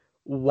like,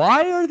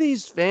 why are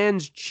these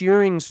fans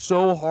cheering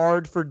so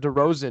hard for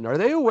DeRozan? Are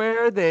they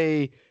aware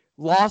they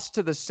lost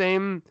to the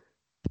same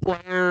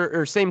player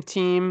or same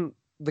team,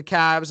 the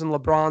Cavs and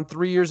LeBron,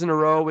 3 years in a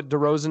row with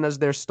DeRozan as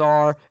their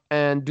star?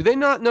 And do they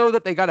not know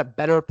that they got a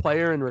better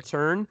player in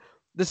return?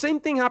 The same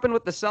thing happened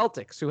with the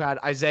Celtics, who had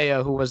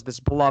Isaiah, who was this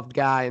beloved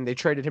guy, and they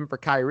traded him for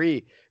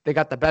Kyrie. They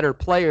got the better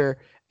player.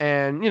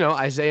 And,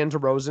 Isaiah and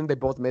DeRozan, they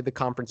both made the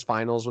conference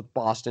finals with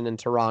Boston and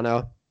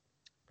Toronto.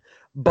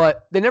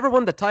 But they never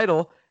won the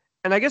title.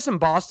 And I guess in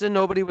Boston,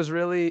 nobody was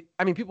really,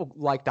 I mean, people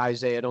liked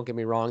Isaiah, don't get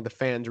me wrong. The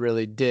fans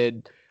really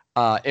did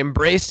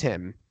embrace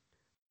him.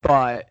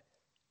 But,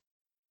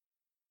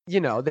 they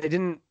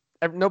didn't,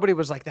 nobody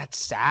was like that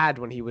sad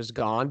when he was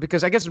gone.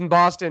 Because I guess in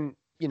Boston,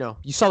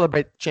 you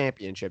celebrate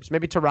championships.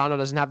 Maybe Toronto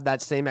doesn't have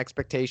that same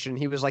expectation.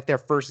 He was like their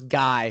first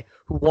guy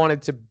who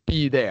wanted to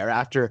be there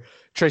after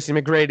Tracy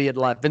McGrady had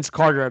left, Vince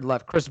Carter had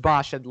left, Chris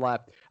Bosh had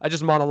left. I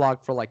just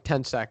monologued for like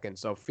 10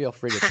 seconds, so feel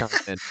free to chime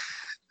in.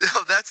 No,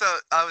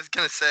 I was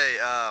going to say,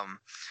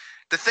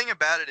 the thing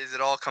about it is it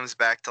all comes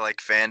back to like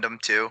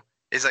fandom too.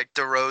 Is like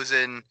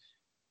DeRozan,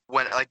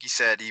 when, like you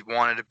said, he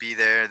wanted to be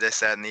there,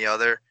 this, that, and the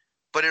other.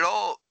 But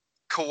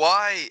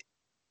Kawhi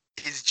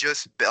is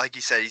just, like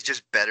you said, he's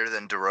just better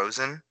than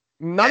DeRozan.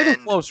 Not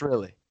even close,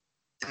 really.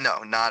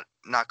 No, not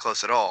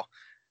close at all.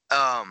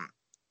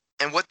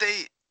 And what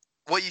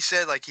you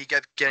said, like he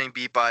kept getting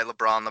beat by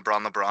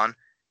LeBron.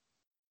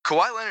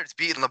 Kawhi Leonard's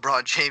beaten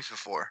LeBron James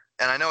before,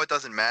 and I know it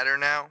doesn't matter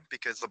now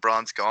because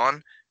LeBron's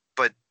gone,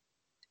 but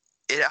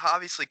it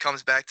obviously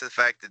comes back to the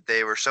fact that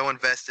they were so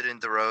invested in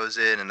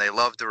DeRozan and they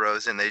love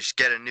DeRozan. They just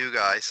get a new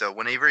guy, so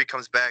whenever he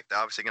comes back, they're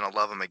obviously going to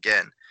love him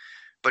again.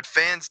 But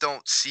fans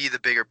don't see the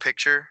bigger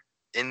picture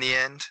in the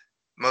end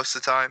most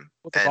of the time.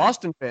 What the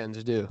Boston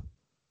fans do.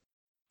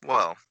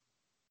 Well,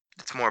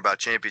 it's more about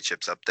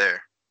championships up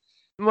there.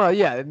 Well,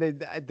 yeah,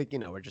 I think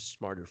we're just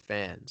smarter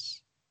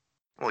fans.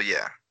 Well,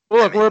 yeah.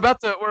 Well, look, we're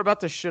about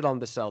to shit on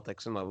the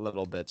Celtics in a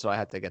little bit, so I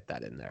had to get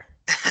that in there.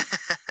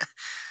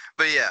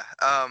 But yeah,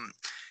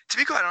 to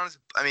be quite honest,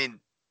 I mean,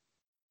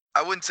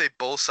 I wouldn't say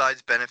both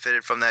sides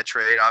benefited from that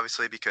trade,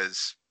 obviously,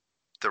 because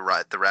the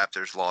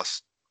Raptors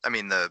lost. I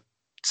mean, the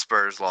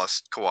Spurs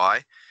lost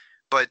Kawhi,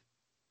 but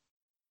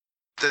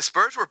the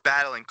Spurs were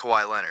battling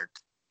Kawhi Leonard.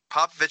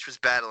 Popovich was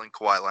battling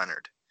Kawhi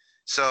Leonard.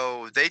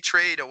 So they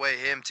trade away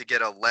him to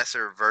get a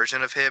lesser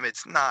version of him.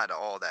 It's not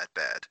all that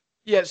bad.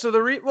 Yeah, so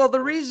the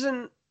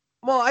reason,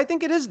 I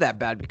think it is that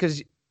bad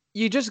because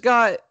you just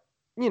got,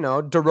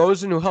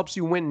 DeRozan who helps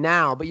you win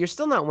now, but you're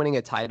still not winning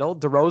a title.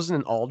 DeRozan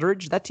and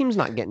Aldridge, that team's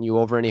not getting you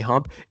over any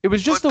hump. It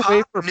was just a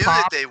way for knew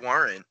Pop. That they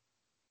weren't.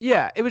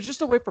 Yeah, it was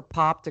just a way for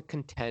Pop to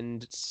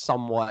contend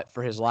somewhat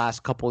for his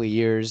last couple of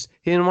years.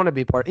 He didn't want to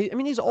be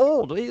he's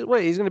old. He's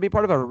going to be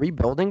part of a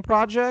rebuilding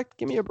project?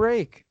 Give me a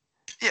break.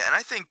 Yeah, and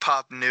I think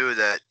Pop knew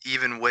that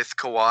even with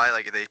Kawhi,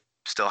 like they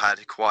still had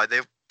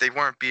Kawhi, they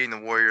weren't beating the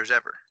Warriors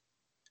ever.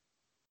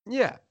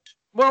 Yeah.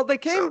 Well, they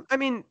came,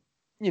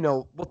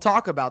 we'll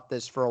talk about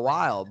this for a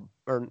while,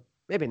 or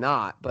maybe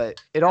not, but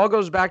it all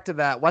goes back to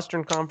that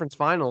Western Conference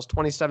Finals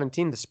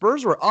 2017. The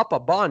Spurs were up a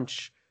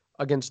bunch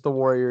against the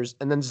Warriors,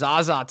 and then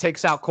Zaza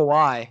takes out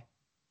Kawhi.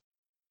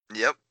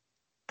 Yep.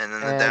 And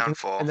then the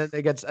downfall. And then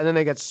they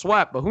get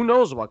swept, but who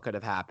knows what could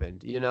have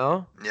happened,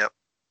 Yep.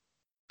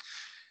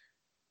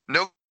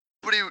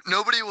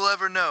 Nobody will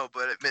ever know,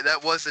 but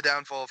that was the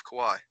downfall of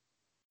Kawhi.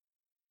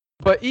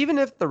 But even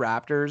if the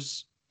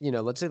Raptors,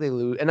 let's say they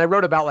lose, and I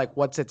wrote about like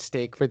what's at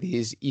stake for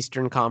these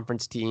Eastern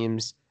Conference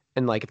teams,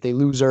 and like if they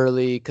lose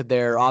early, could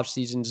their off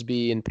seasons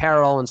be in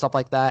peril and stuff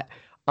like that?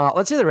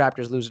 Let's say the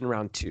Raptors lose in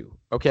round 2,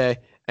 okay?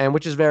 And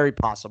which is very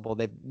possible.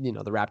 The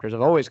Raptors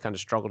have always kind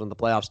of struggled in the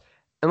playoffs.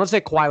 And let's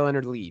say Kawhi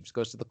Leonard leaves,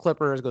 goes to the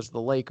Clippers, goes to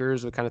the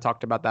Lakers. We kind of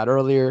talked about that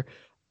earlier.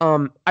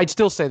 I'd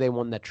still say they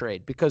won that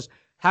trade because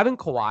having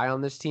Kawhi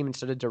on this team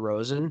instead of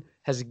DeRozan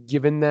has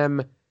given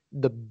them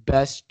the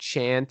best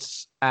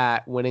chance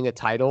at winning a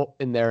title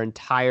in their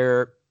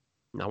entire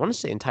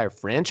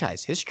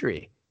franchise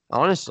history,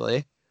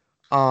 honestly.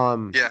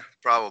 Yeah,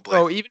 probably.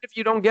 So even if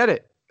you don't get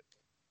it,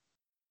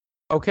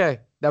 okay,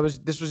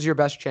 this was your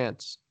best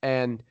chance.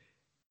 And,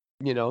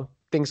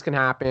 things can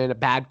happen. A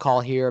bad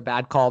call here, a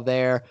bad call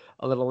there,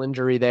 a little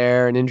injury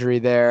there, an injury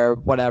there,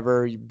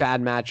 whatever,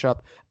 bad matchup.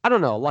 I don't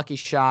know, lucky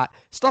shot.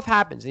 Stuff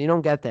happens and you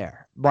don't get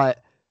there.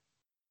 But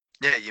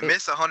yeah, you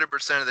miss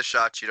 100% of the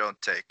shots you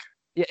don't take.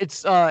 Yeah,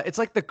 it's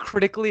like they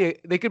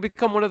could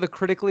become one of the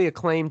critically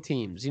acclaimed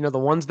teams. The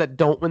ones that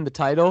don't win the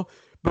title,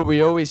 but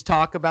we always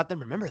talk about them.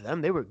 Remember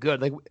them? They were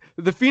good. Like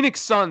the Phoenix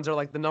Suns are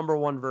like the number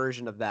one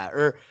version of that.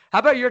 Or how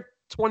about your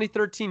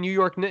 2013 New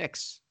York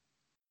Knicks?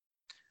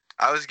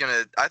 I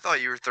thought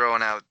you were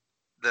throwing out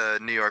the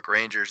New York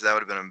Rangers. That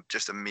would have been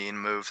just a mean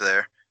move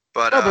there.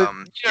 But,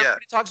 everybody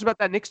talks about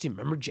that Knicks team.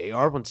 Remember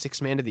JR won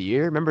Sixth Man of the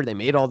Year? Remember they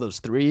made all those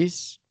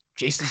threes?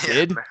 Jason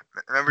Kidd?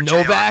 Remember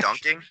JR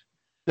dunking?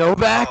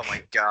 Novak? Oh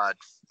my God!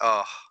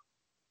 Oh,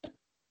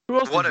 who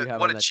else did you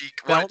have what a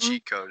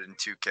cheat code in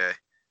 2K.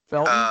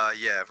 Felton?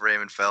 Yeah,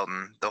 Raymond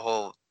Felton, the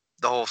whole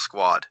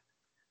squad.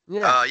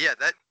 Yeah.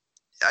 That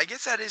I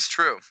guess that is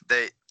true.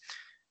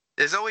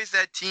 There's always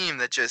that team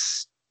that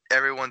just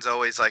everyone's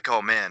always like,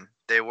 oh man,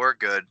 they were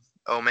good.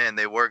 Oh man,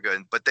 they were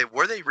good. But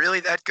were they really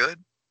that good?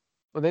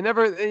 Well, they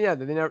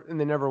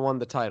never won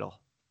the title.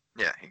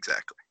 Yeah,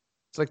 exactly.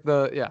 It's like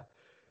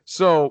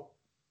So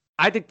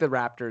I think the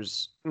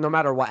Raptors, no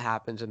matter what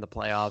happens in the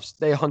playoffs,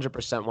 they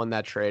 100% won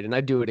that trade. And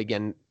I do it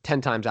again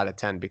 10 times out of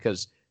 10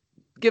 because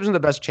it gives them the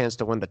best chance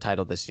to win the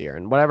title this year.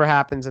 And whatever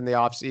happens in the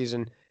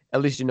offseason,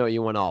 at least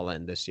you went all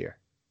in this year.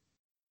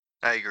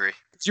 I agree.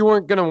 You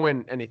weren't going to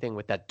win anything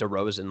with that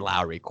DeRozan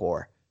Lowry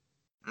core.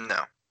 No.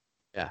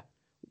 Yeah.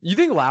 You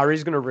think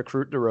Lowry's going to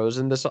recruit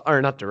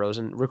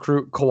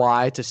recruit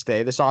Kawhi to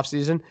stay this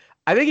offseason?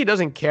 I think he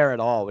doesn't care at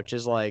all, which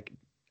is like,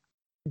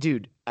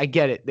 dude, I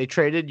get it. They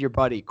traded your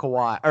buddy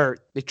Kawhi, or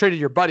they traded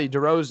your buddy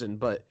DeRozan,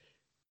 but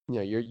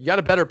you got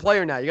a better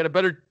player now. You got a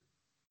better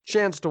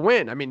chance to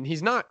win. I mean,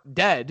 he's not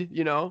dead.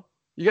 You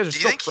guys are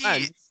still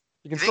friends.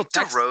 You think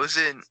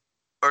DeRozan,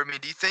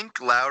 do you think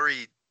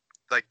Lowry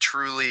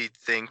truly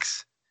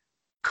thinks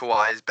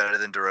Kawhi is better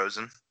than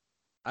DeRozan?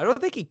 I don't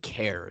think he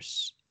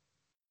cares.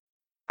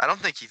 I don't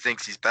think he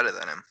thinks he's better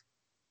than him.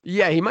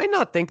 Yeah, he might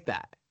not think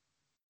that.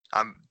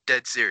 I'm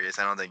dead serious.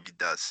 I don't think he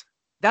does.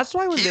 That's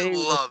why he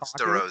loves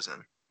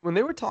DeRozan. When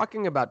they were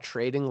talking about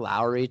trading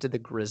Lowry to the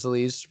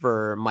Grizzlies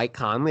for Mike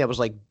Conley, I was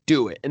like,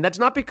 do it. And that's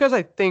not because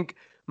I think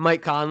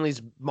Mike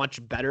Conley's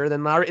much better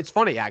than Lowry. It's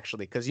funny,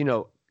 actually, because,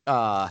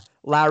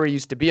 Lowry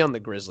used to be on the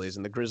Grizzlies,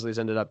 and the Grizzlies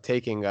ended up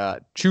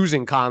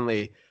choosing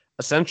Conley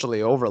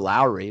essentially over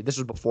Lowry. This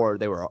was before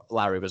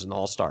Lowry was an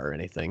all-star or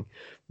anything.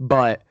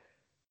 But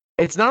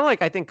it's not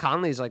like I think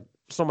Conley's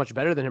so much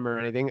better than him or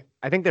anything.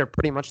 I think they're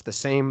pretty much the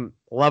same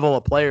level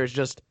of players.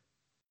 Just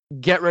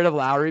get rid of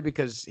Lowry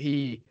because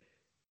it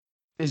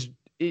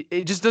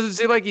just doesn't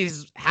seem like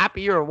he's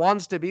happy or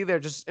wants to be there.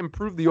 Just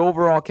improve the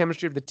overall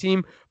chemistry of the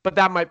team. But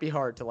that might be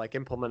hard to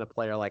implement a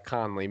player like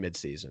Conley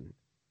midseason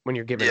when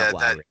you're giving up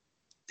Lowry.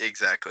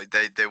 Exactly.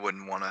 They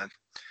wouldn't want to.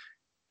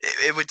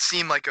 It would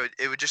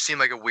just seem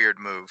like a weird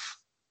move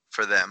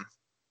for them.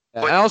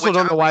 Yeah, I also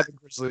don't know why the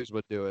Grizzlies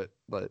would do it,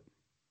 but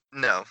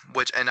no.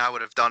 And I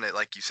would have done it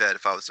like you said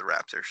if I was the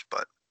Raptors.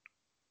 But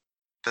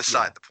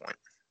beside the point.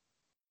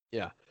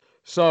 Yeah.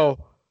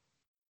 So,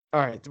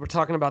 all right, we're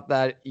talking about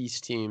that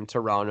East team,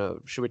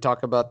 Toronto. Should we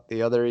talk about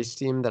the other East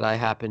team that I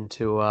happen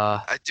to?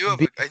 I do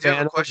have a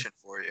question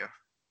for you.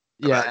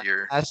 Yeah, about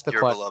your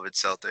beloved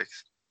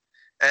Celtics.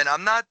 And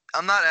I'm not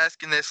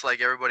asking this like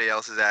everybody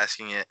else is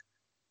asking it.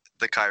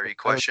 The Kyrie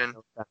question. I don't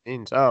know what that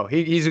means. Oh,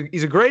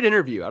 he's a great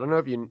interview. I don't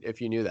know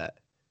if you knew that.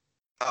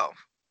 Oh,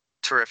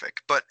 terrific!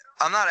 But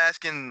I'm not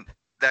asking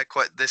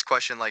this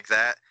question like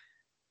that.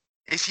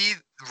 Is he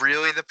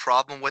really the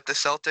problem with the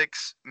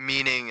Celtics?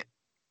 Meaning,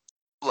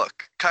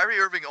 look, Kyrie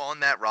Irving on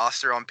that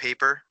roster on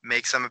paper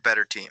makes them a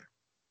better team,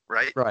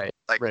 right? Right.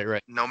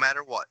 Right. No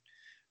matter what.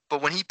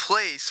 But when he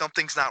plays,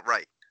 something's not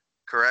right.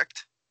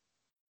 Correct?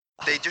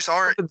 They just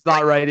aren't. Something's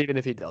not right, even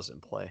if he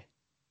doesn't play.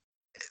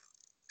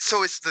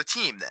 So it's the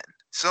team then.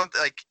 So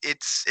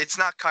it's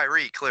not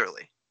Kyrie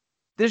clearly.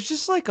 There's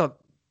just a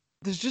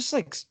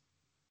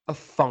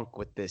funk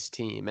with this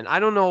team, and I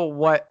don't know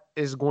what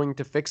is going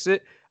to fix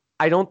it.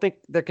 I don't think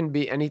there can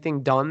be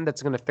anything done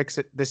that's going to fix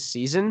it this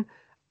season.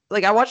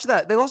 I watched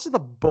that. They lost to the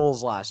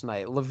Bulls last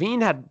night.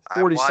 LaVine had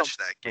 40. I watched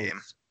that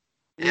game.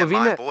 Yeah,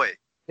 my boy.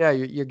 Yeah,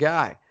 your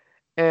guy.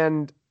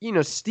 And,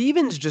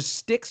 Stevens just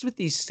sticks with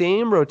these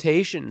same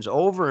rotations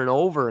over and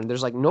over, and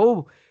there's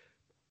no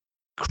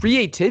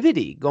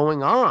creativity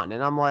going on.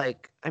 And I'm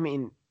like, I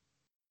mean,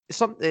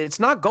 it's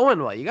not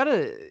going well. You got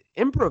to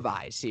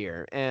improvise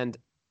here. And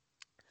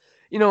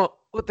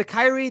with the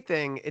Kyrie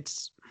thing,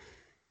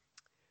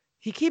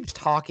 he keeps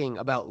talking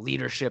about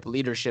leadership,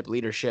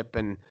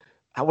 and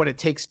what it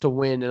takes to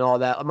win and all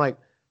that. I'm like,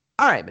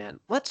 all right, man,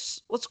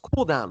 let's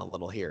cool down a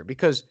little here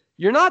because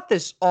you're not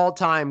this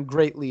all-time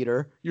great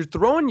leader. You're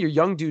throwing your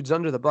young dudes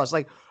under the bus.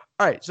 Like,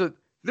 all right, so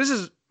this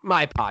is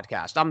my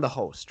podcast. I'm the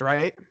host,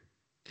 right?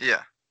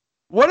 Yeah.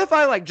 What if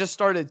I just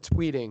started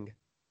tweeting,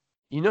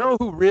 you know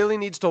who really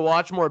needs to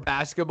watch more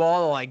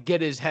basketball to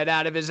get his head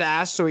out of his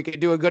ass so he can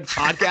do a good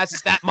podcast?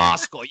 It's that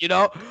Moskal,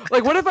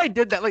 what if I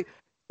did that?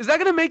 Is that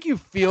going to make you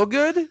feel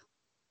good?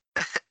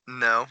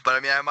 No, but I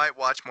mean, I might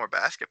watch more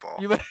basketball.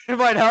 It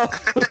might help.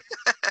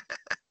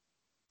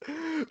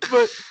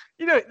 But,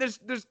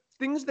 there's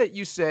things that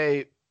you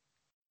say,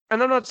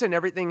 and I'm not saying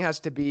everything has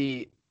to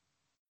be,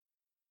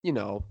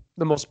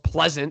 the most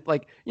pleasant.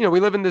 We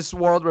live in this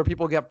world where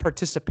people get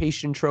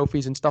participation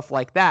trophies and stuff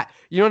like that.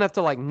 You don't have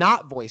to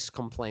not voice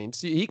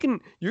complaints. You can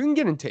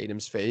get in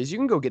Tatum's face. You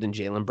can go get in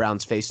Jaylen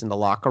Brown's face in the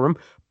locker room.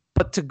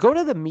 But to go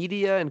to the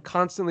media and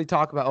constantly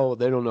talk about, oh,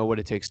 they don't know what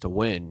it takes to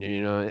win.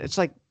 It's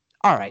like,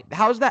 all right,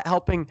 how's that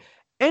helping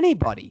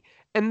anybody?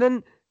 And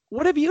then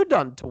what have you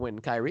done to win,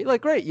 Kyrie?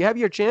 Great, you have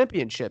your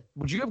championship.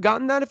 Would you have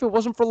gotten that if it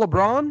wasn't for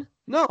LeBron?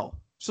 No.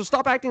 So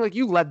stop acting like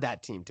you led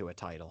that team to a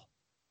title.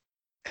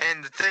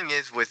 And the thing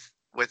is with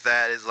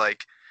that is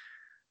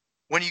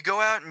when you go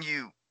out and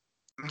you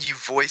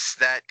voice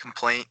that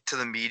complaint to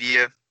the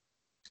media,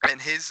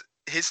 and his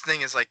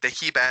thing is they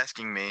keep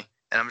asking me,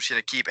 and I'm just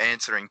gonna keep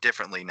answering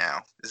differently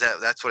now.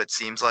 That's what it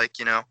seems like,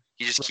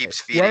 He just keeps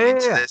feeding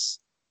into this.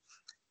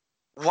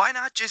 Why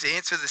not just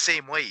answer the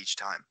same way each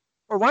time?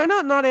 Or why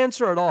not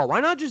answer at all? Why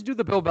not just do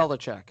the Bill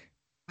Belichick?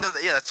 No,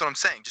 yeah, that's what I'm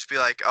saying. Just be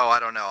like, oh, I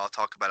don't know, I'll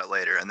talk about it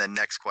later, and then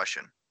next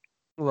question.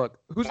 Look,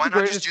 why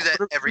not just do that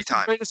every time?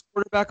 Who's the greatest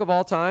quarterback of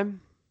all time?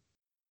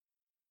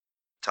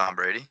 Tom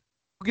Brady.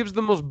 Who gives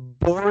the most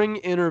boring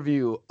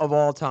interview of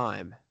all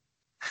time?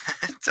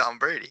 Tom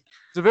Brady.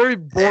 It's a very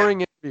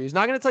boring interview. He's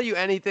not going to tell you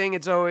anything.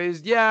 It's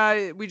always,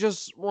 we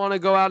just want to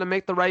go out and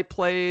make the right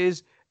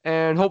plays,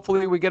 and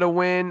hopefully we get a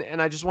win,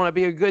 and I just want to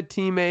be a good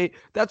teammate,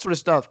 that sort of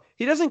stuff.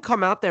 He doesn't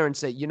come out there and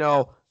say,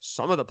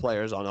 some of the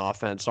players on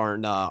offense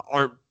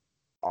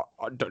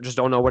just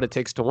don't know what it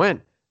takes to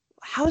win.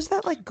 How is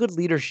that good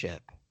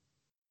leadership?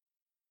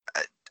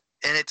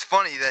 And it's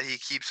funny that he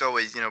keeps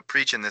always,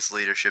 preaching this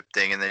leadership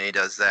thing, and then he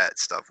does that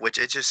stuff, which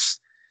it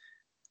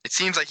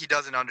seems like he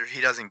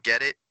doesn't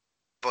get it,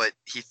 but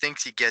he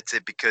thinks he gets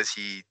it because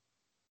he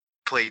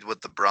played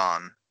with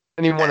LeBron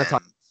and he won a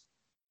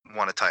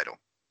title.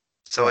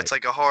 So right. It's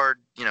a hard,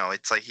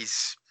 it's like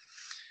he's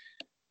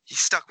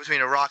stuck between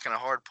a rock and a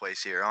hard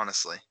place here,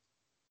 honestly.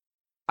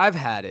 I've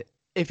had it.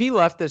 If he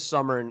left this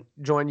summer and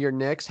joined your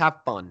Knicks, have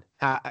fun.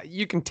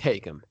 You can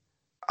take him.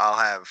 I'll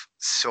have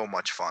so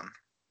much fun.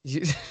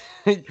 You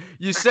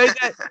say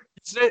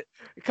that.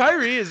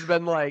 Kyrie has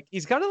been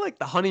he's kind of like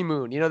the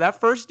honeymoon.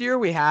 That first year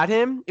we had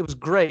him, it was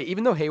great.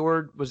 Even though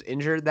Hayward was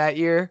injured that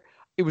year,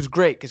 it was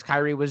great because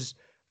Kyrie was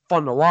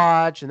fun to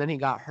watch. And then he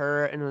got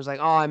hurt, and it was like,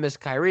 oh, I miss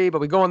Kyrie.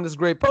 But we go on this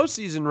great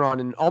postseason run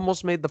and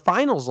almost made the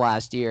finals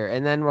last year.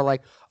 And then we're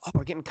like, oh,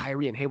 we're getting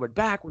Kyrie and Hayward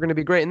back. We're going to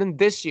be great. And then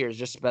this year's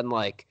just been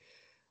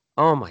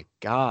oh my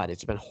God,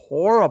 it's been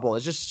horrible.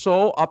 It's just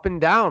so up and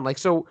down.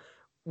 So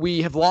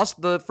we have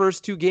lost the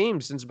first two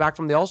games since back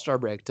from the All-Star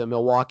break to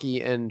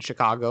Milwaukee and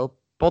Chicago,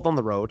 both on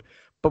the road.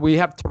 But we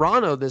have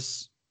Toronto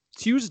this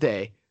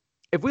Tuesday.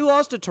 If we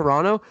lost to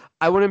Toronto,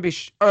 I wouldn't be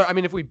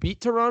if we beat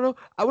Toronto,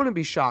 I wouldn't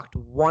be shocked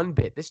one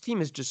bit. This team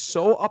is just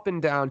so up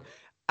and down.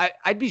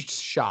 I'd be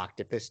shocked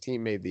if this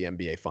team made the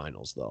NBA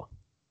Finals, though.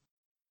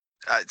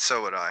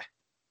 So would I.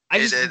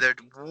 They're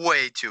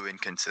way too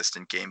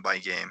inconsistent game by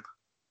game.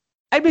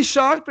 I'd be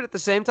shocked, but at the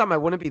same time, I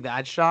wouldn't be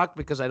that shocked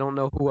because I don't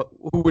know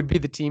who would be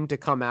the team to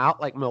come out.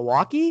 Like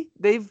Milwaukee,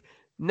 they've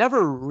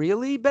never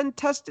really been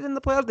tested in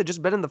the playoffs. They've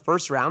just been in the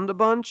first round a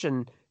bunch,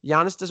 and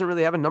Giannis doesn't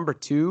really have a number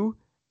two.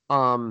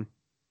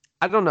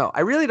 I don't know. I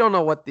really don't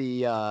know what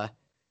the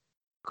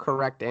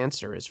correct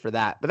answer is for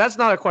that. But that's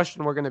not a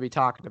question we're going to be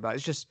talking about.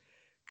 It's just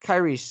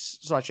Kyrie's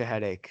such a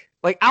headache.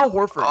 Like Al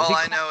Horford.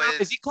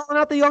 Is he calling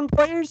out the young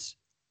players?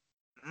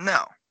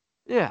 No.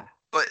 Yeah.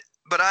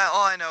 But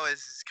all I know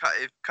is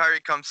if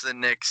Kyrie comes to the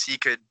Knicks, he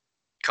could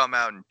come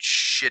out and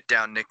shit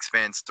down Knicks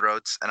fans'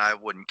 throats, and I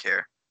wouldn't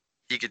care.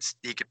 He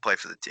could play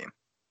for the team.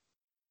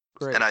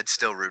 Great. And I'd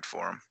still root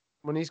for him.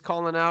 When he's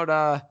calling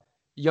out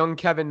young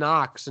Kevin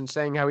Knox and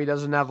saying how he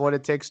doesn't have what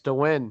it takes to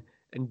win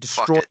and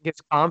destroying his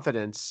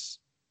confidence.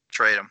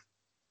 Trade him.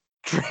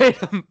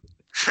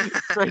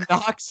 Trade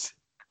Knox?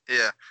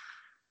 Yeah.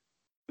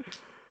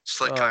 Just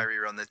let Kyrie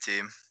run the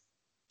team.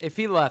 If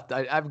he left,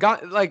 I've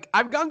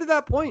gotten to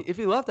that point. If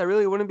he left, I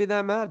really wouldn't be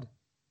that mad.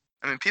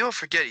 I mean, people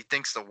forget he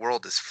thinks the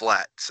world is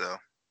flat, so.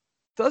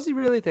 Does he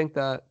really think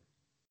that?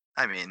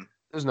 I mean.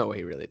 There's no way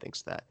he really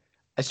thinks that.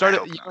 I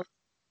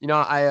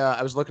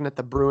was looking at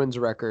the Bruins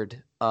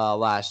record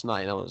last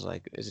night, and I was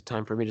like, is it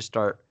time for me to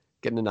start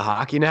getting into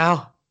hockey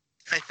now?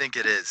 I think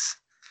it is.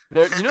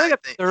 They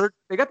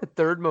got the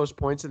third most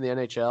points in the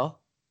NHL.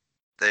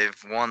 They've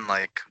won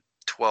like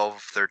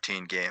 12,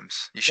 13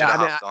 games. You should Yeah, have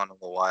I mean, hopped on a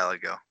little while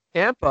ago.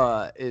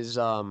 Tampa is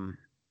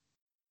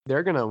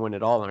they're gonna win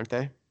it all, aren't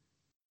they?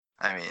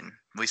 I mean,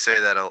 we say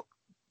that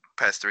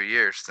past 3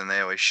 years, then they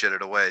always shit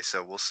it away.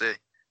 So we'll see.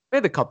 They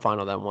had the Cup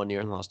final that one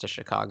year and lost to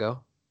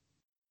Chicago.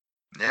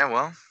 Yeah,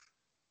 well,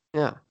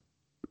 Yeah,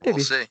 maybe.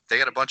 we'll see. They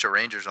got a bunch of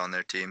Rangers on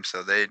their team,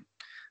 so they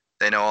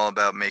know all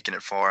about making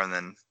it far and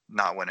then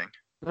not winning.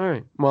 All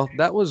right. Well,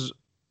 that was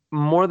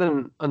more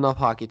than enough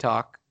hockey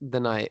talk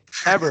than I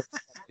ever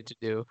wanted to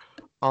do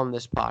on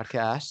this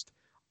podcast.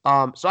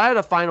 So I had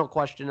a final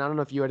question. I don't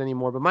know if you had any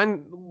more, but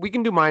mine, we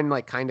can do mine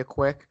like kind of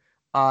quick.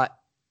 I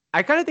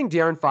kind of think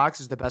De'Aaron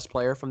Fox is the best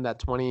player from that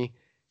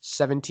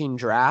 2017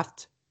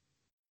 draft.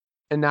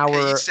 And now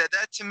You said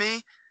that to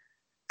me,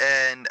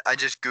 and I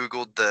just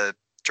Googled the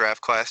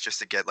draft class just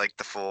to get like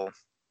the full,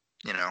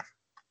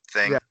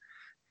 thing. Yeah.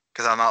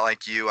 Because I'm not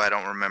like you. I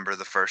don't remember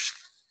the first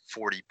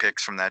 40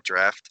 picks from that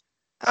draft.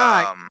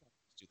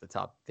 do the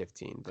top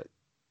 15, but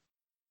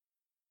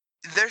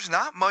There's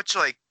not much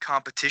like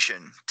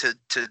competition to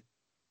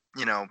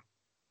go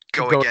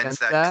go against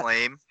that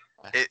claim.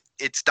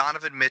 It's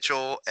Donovan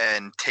Mitchell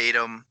and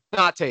Tatum.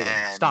 Not Tatum.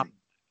 And, Stop.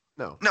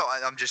 No. No,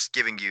 I'm just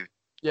giving you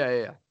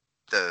Yeah.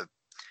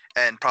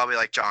 and probably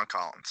like John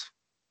Collins.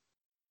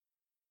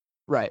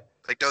 Right.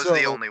 Like those are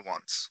the only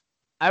ones.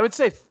 I would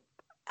say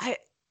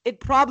it'd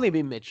probably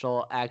be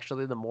Mitchell,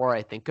 actually, the more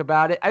I think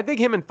about it. I think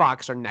him and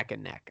Fox are neck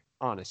and neck,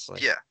 honestly.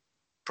 Yeah,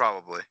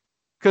 probably.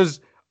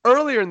 Because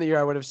earlier in the year,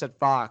 I would have said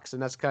Fox,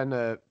 and that's kind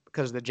of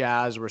because the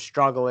Jazz were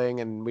struggling,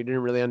 and we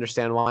didn't really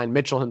understand why. And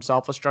Mitchell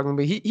himself was struggling,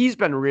 but he's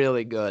been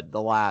really good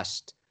the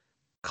last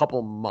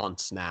couple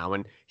months now.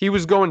 And he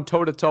was going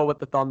toe-to-toe with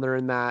the Thunder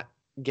in that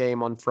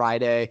game on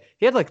Friday.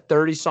 He had like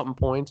 30-something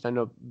points. I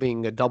know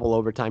being a double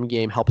overtime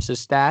game helps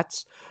his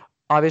stats,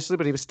 obviously,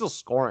 but he was still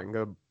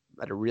scoring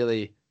at a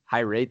really high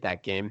rate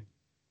that game.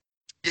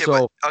 Yeah,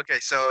 but okay,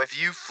 so if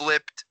you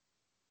flipped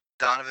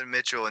Donovan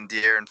Mitchell and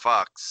De'Aaron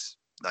Fox,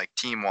 like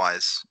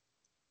team-wise,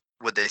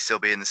 would they still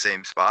be in the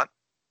same spot?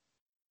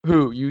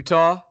 Who,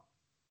 Utah?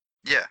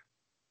 Yeah.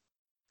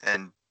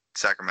 And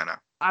Sacramento.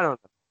 I don't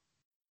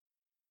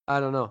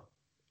know.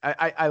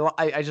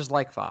 I just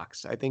like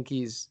Fox. I think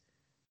he's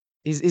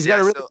got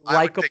a really likable.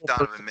 I would pick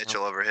Donovan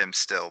Mitchell over him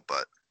still,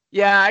 but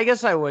yeah, I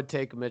guess I would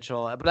take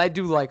Mitchell, but I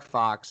do like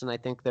Fox, and I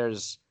think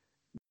there's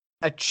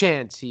a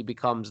chance he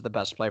becomes the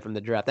best player from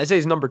the draft. I say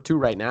he's number 2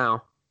 right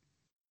now.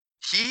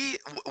 He,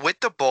 with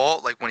the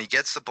ball, like when he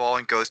gets the ball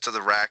and goes to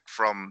the rack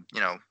from,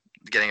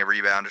 getting a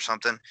rebound or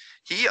something,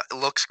 he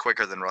looks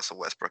quicker than Russell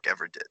Westbrook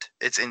ever did.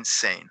 It's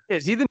insane.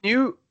 Is he the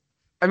new?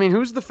 I mean,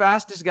 who's the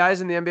fastest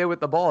guys in the NBA with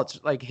the ball? It's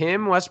like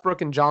him,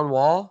 Westbrook, and John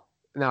Wall.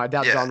 Now, I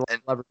doubt John Wall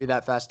will ever be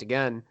that fast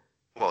again.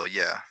 Well,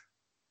 yeah.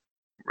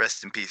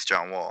 Rest in peace,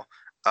 John Wall.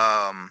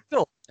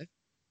 Still.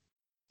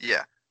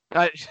 Yeah.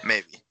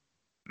 Maybe.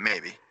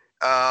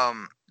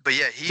 But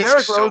yeah, he's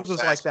Derrick so Rose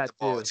was fast like that with the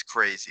ball. too. It's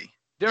crazy.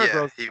 Derrick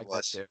Rose he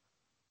was.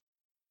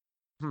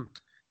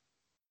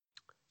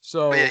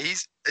 So but yeah,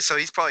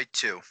 he's probably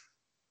 2.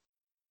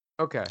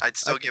 Okay. I'd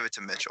still give it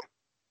to Mitchell.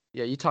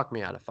 Yeah, you talked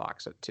me out of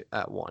Fox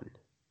at 1.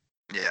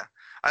 Yeah.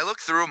 I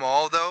looked through them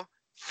all, though.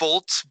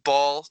 Fultz,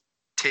 Ball,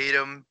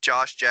 Tatum,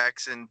 Josh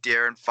Jackson,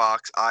 De'Aaron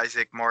Fox,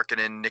 Isaac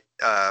Markkanen,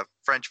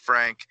 French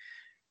Frank,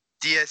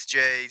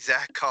 DSJ,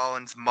 Zach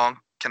Collins, Monk,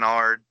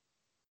 Kennard,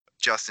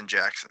 Justin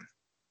Jackson.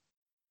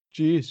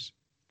 Jeez.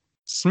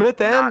 Smith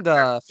and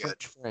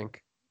French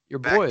Frank. Your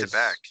boys. Back to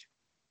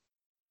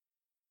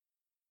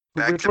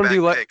back. Which one do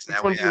you like?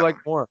 Which one do you like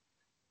more?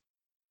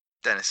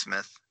 Dennis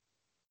Smith.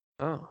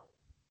 Oh,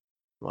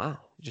 wow!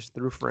 You just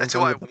threw Frank. That's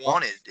who I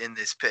wanted in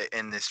this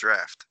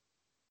draft.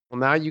 Well,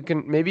 now you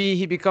can. Maybe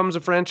he becomes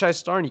a franchise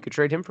star, and you could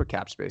trade him for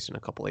cap space in a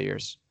couple of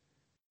years.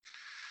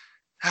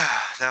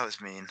 That was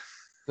mean.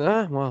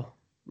 Well,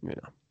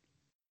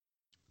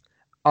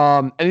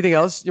 anything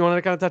else you wanted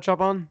to kind of touch up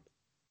on?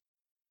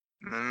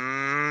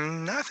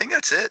 No, I think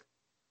that's it.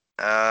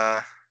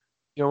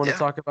 You don't want to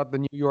talk about the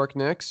New York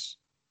Knicks?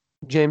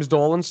 James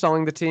Dolan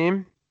selling the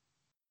team?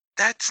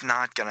 That's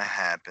not going to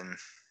happen.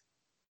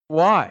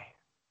 Why?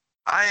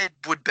 I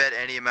would bet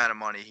any amount of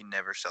money he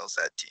never sells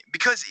that team.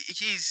 Because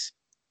he's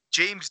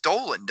James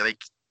Dolan.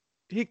 Like,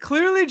 he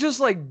clearly just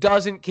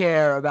doesn't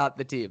care about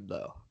the team,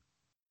 though.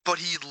 But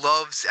he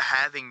loves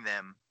having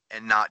them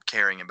and not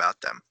caring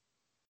about them.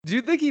 Do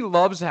you think he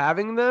loves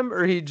having them,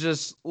 or he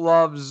just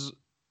loves,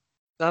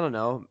 I don't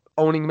know,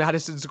 owning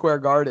Madison Square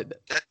Garden?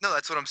 No,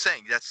 that's what I'm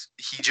saying.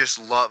 He just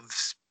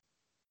loves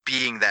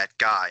being that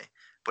guy,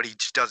 but he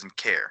just doesn't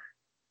care.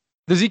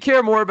 Does he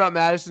care more about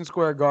Madison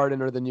Square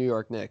Garden or the New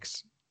York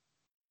Knicks?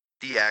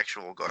 The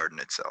actual garden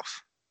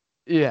itself.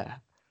 Yeah.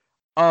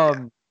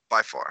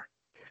 By far.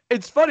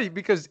 It's funny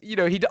because, he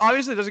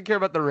obviously doesn't care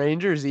about the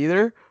Rangers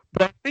either,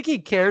 but I think he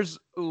cares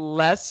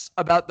less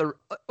about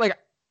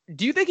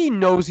do you think he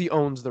knows he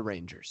owns the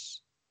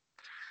Rangers?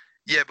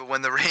 Yeah, but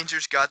when the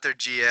Rangers got their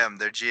GM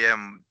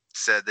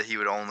said that he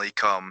would only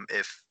come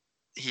if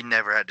he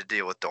never had to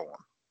deal with Dolan.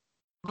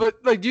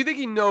 But, do you think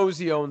he knows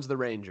he owns the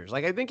Rangers?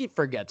 I think he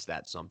forgets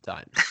that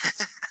sometimes.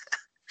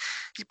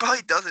 He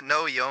probably doesn't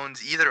know he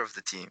owns either of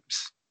the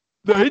teams.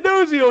 No, he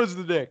knows he owns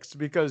the Knicks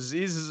because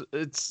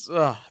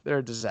they're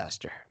a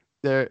disaster.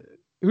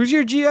 Who's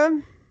your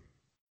GM?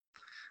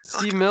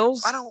 Steve Look,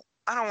 Mills? I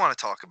don't want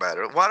to talk about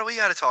it. Why do we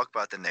got to talk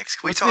about the Knicks?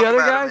 Can we What's talk the other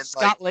about guy? him in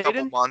Scott like a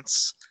couple Layden?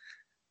 months?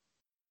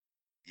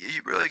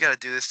 You really got to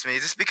do this to me.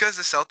 Is this because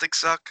the Celtics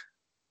suck?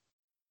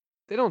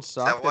 They don't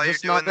suck. why They're you're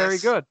just not doing very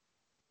this? good.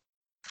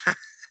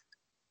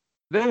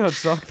 They don't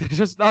suck. They're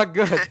just not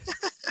good.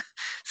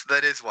 So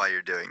that is why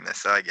you're doing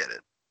this. I get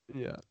it.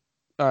 Yeah.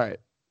 All right.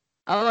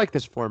 I like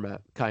this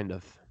format, kind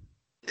of.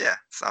 Yeah,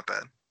 it's not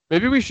bad.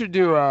 Maybe we should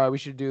do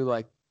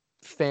like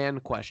fan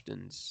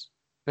questions.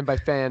 And by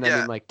fan, I Yeah.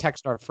 mean like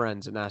text our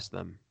friends and ask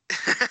them.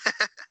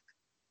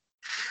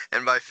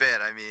 And by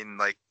fan, I mean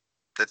like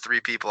the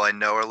 3 people I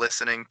know are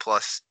listening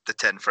plus the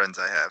 10 friends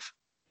I have.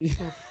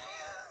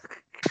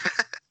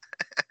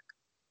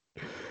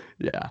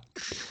 Yeah.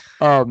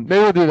 Maybe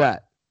we'll do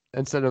that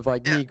instead of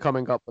like me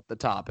coming up with the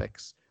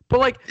topics. But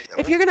like,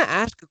 if you're gonna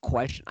ask a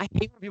question, I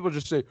hate when people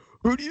just say,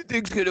 "Who do you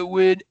think's gonna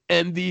win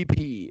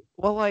MVP?"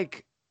 Well,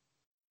 like,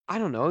 I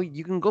don't know.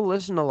 You can go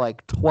listen to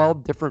like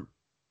 12 different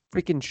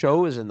freaking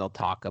shows and they'll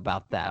talk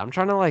about that. I'm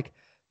trying to like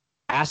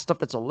ask stuff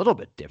that's a little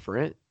bit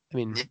different. I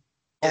mean,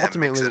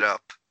 ultimately, mix it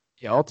up.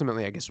 Yeah,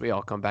 ultimately, I guess we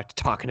all come back to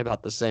talking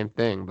about the same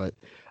thing. But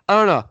I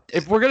don't know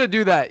if we're gonna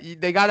do that.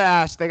 They gotta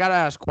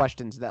ask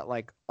questions that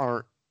like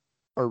aren't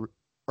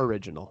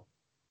original.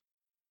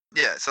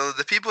 Yeah, so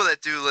the people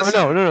that do listen.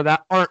 Oh, no,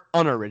 that aren't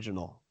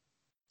unoriginal.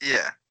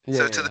 Yeah.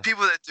 So to the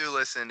people that do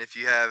listen, if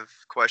you have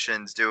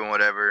questions, doing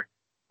whatever,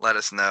 let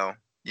us know.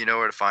 You know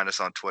where to find us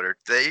on Twitter.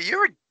 You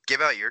ever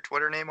give out your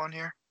Twitter name on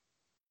here?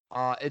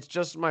 It's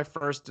just my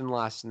first and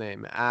last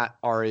name at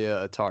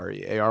Arya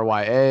Atari,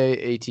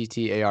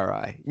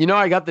 ARYAATTARI. You know,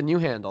 I got the new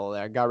handle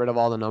there. I got rid of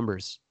all the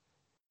numbers.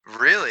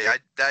 Really?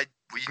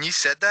 When you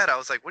said that, I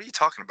was like, "What are you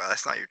talking about?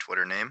 That's not your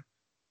Twitter name."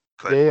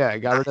 But yeah, I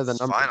got rid of the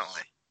numbers.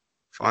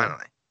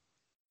 Finally.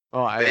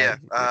 Yeah.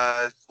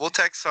 Oh, we'll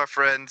text our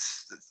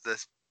friends, the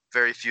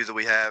very few that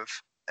we have,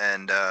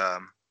 and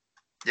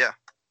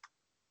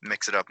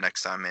mix it up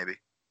next time maybe.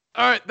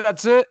 All right,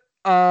 that's it.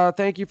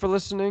 Thank you for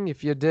listening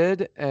if you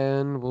did,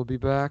 and we'll be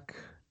back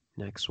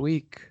next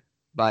week.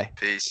 Bye.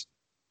 Peace.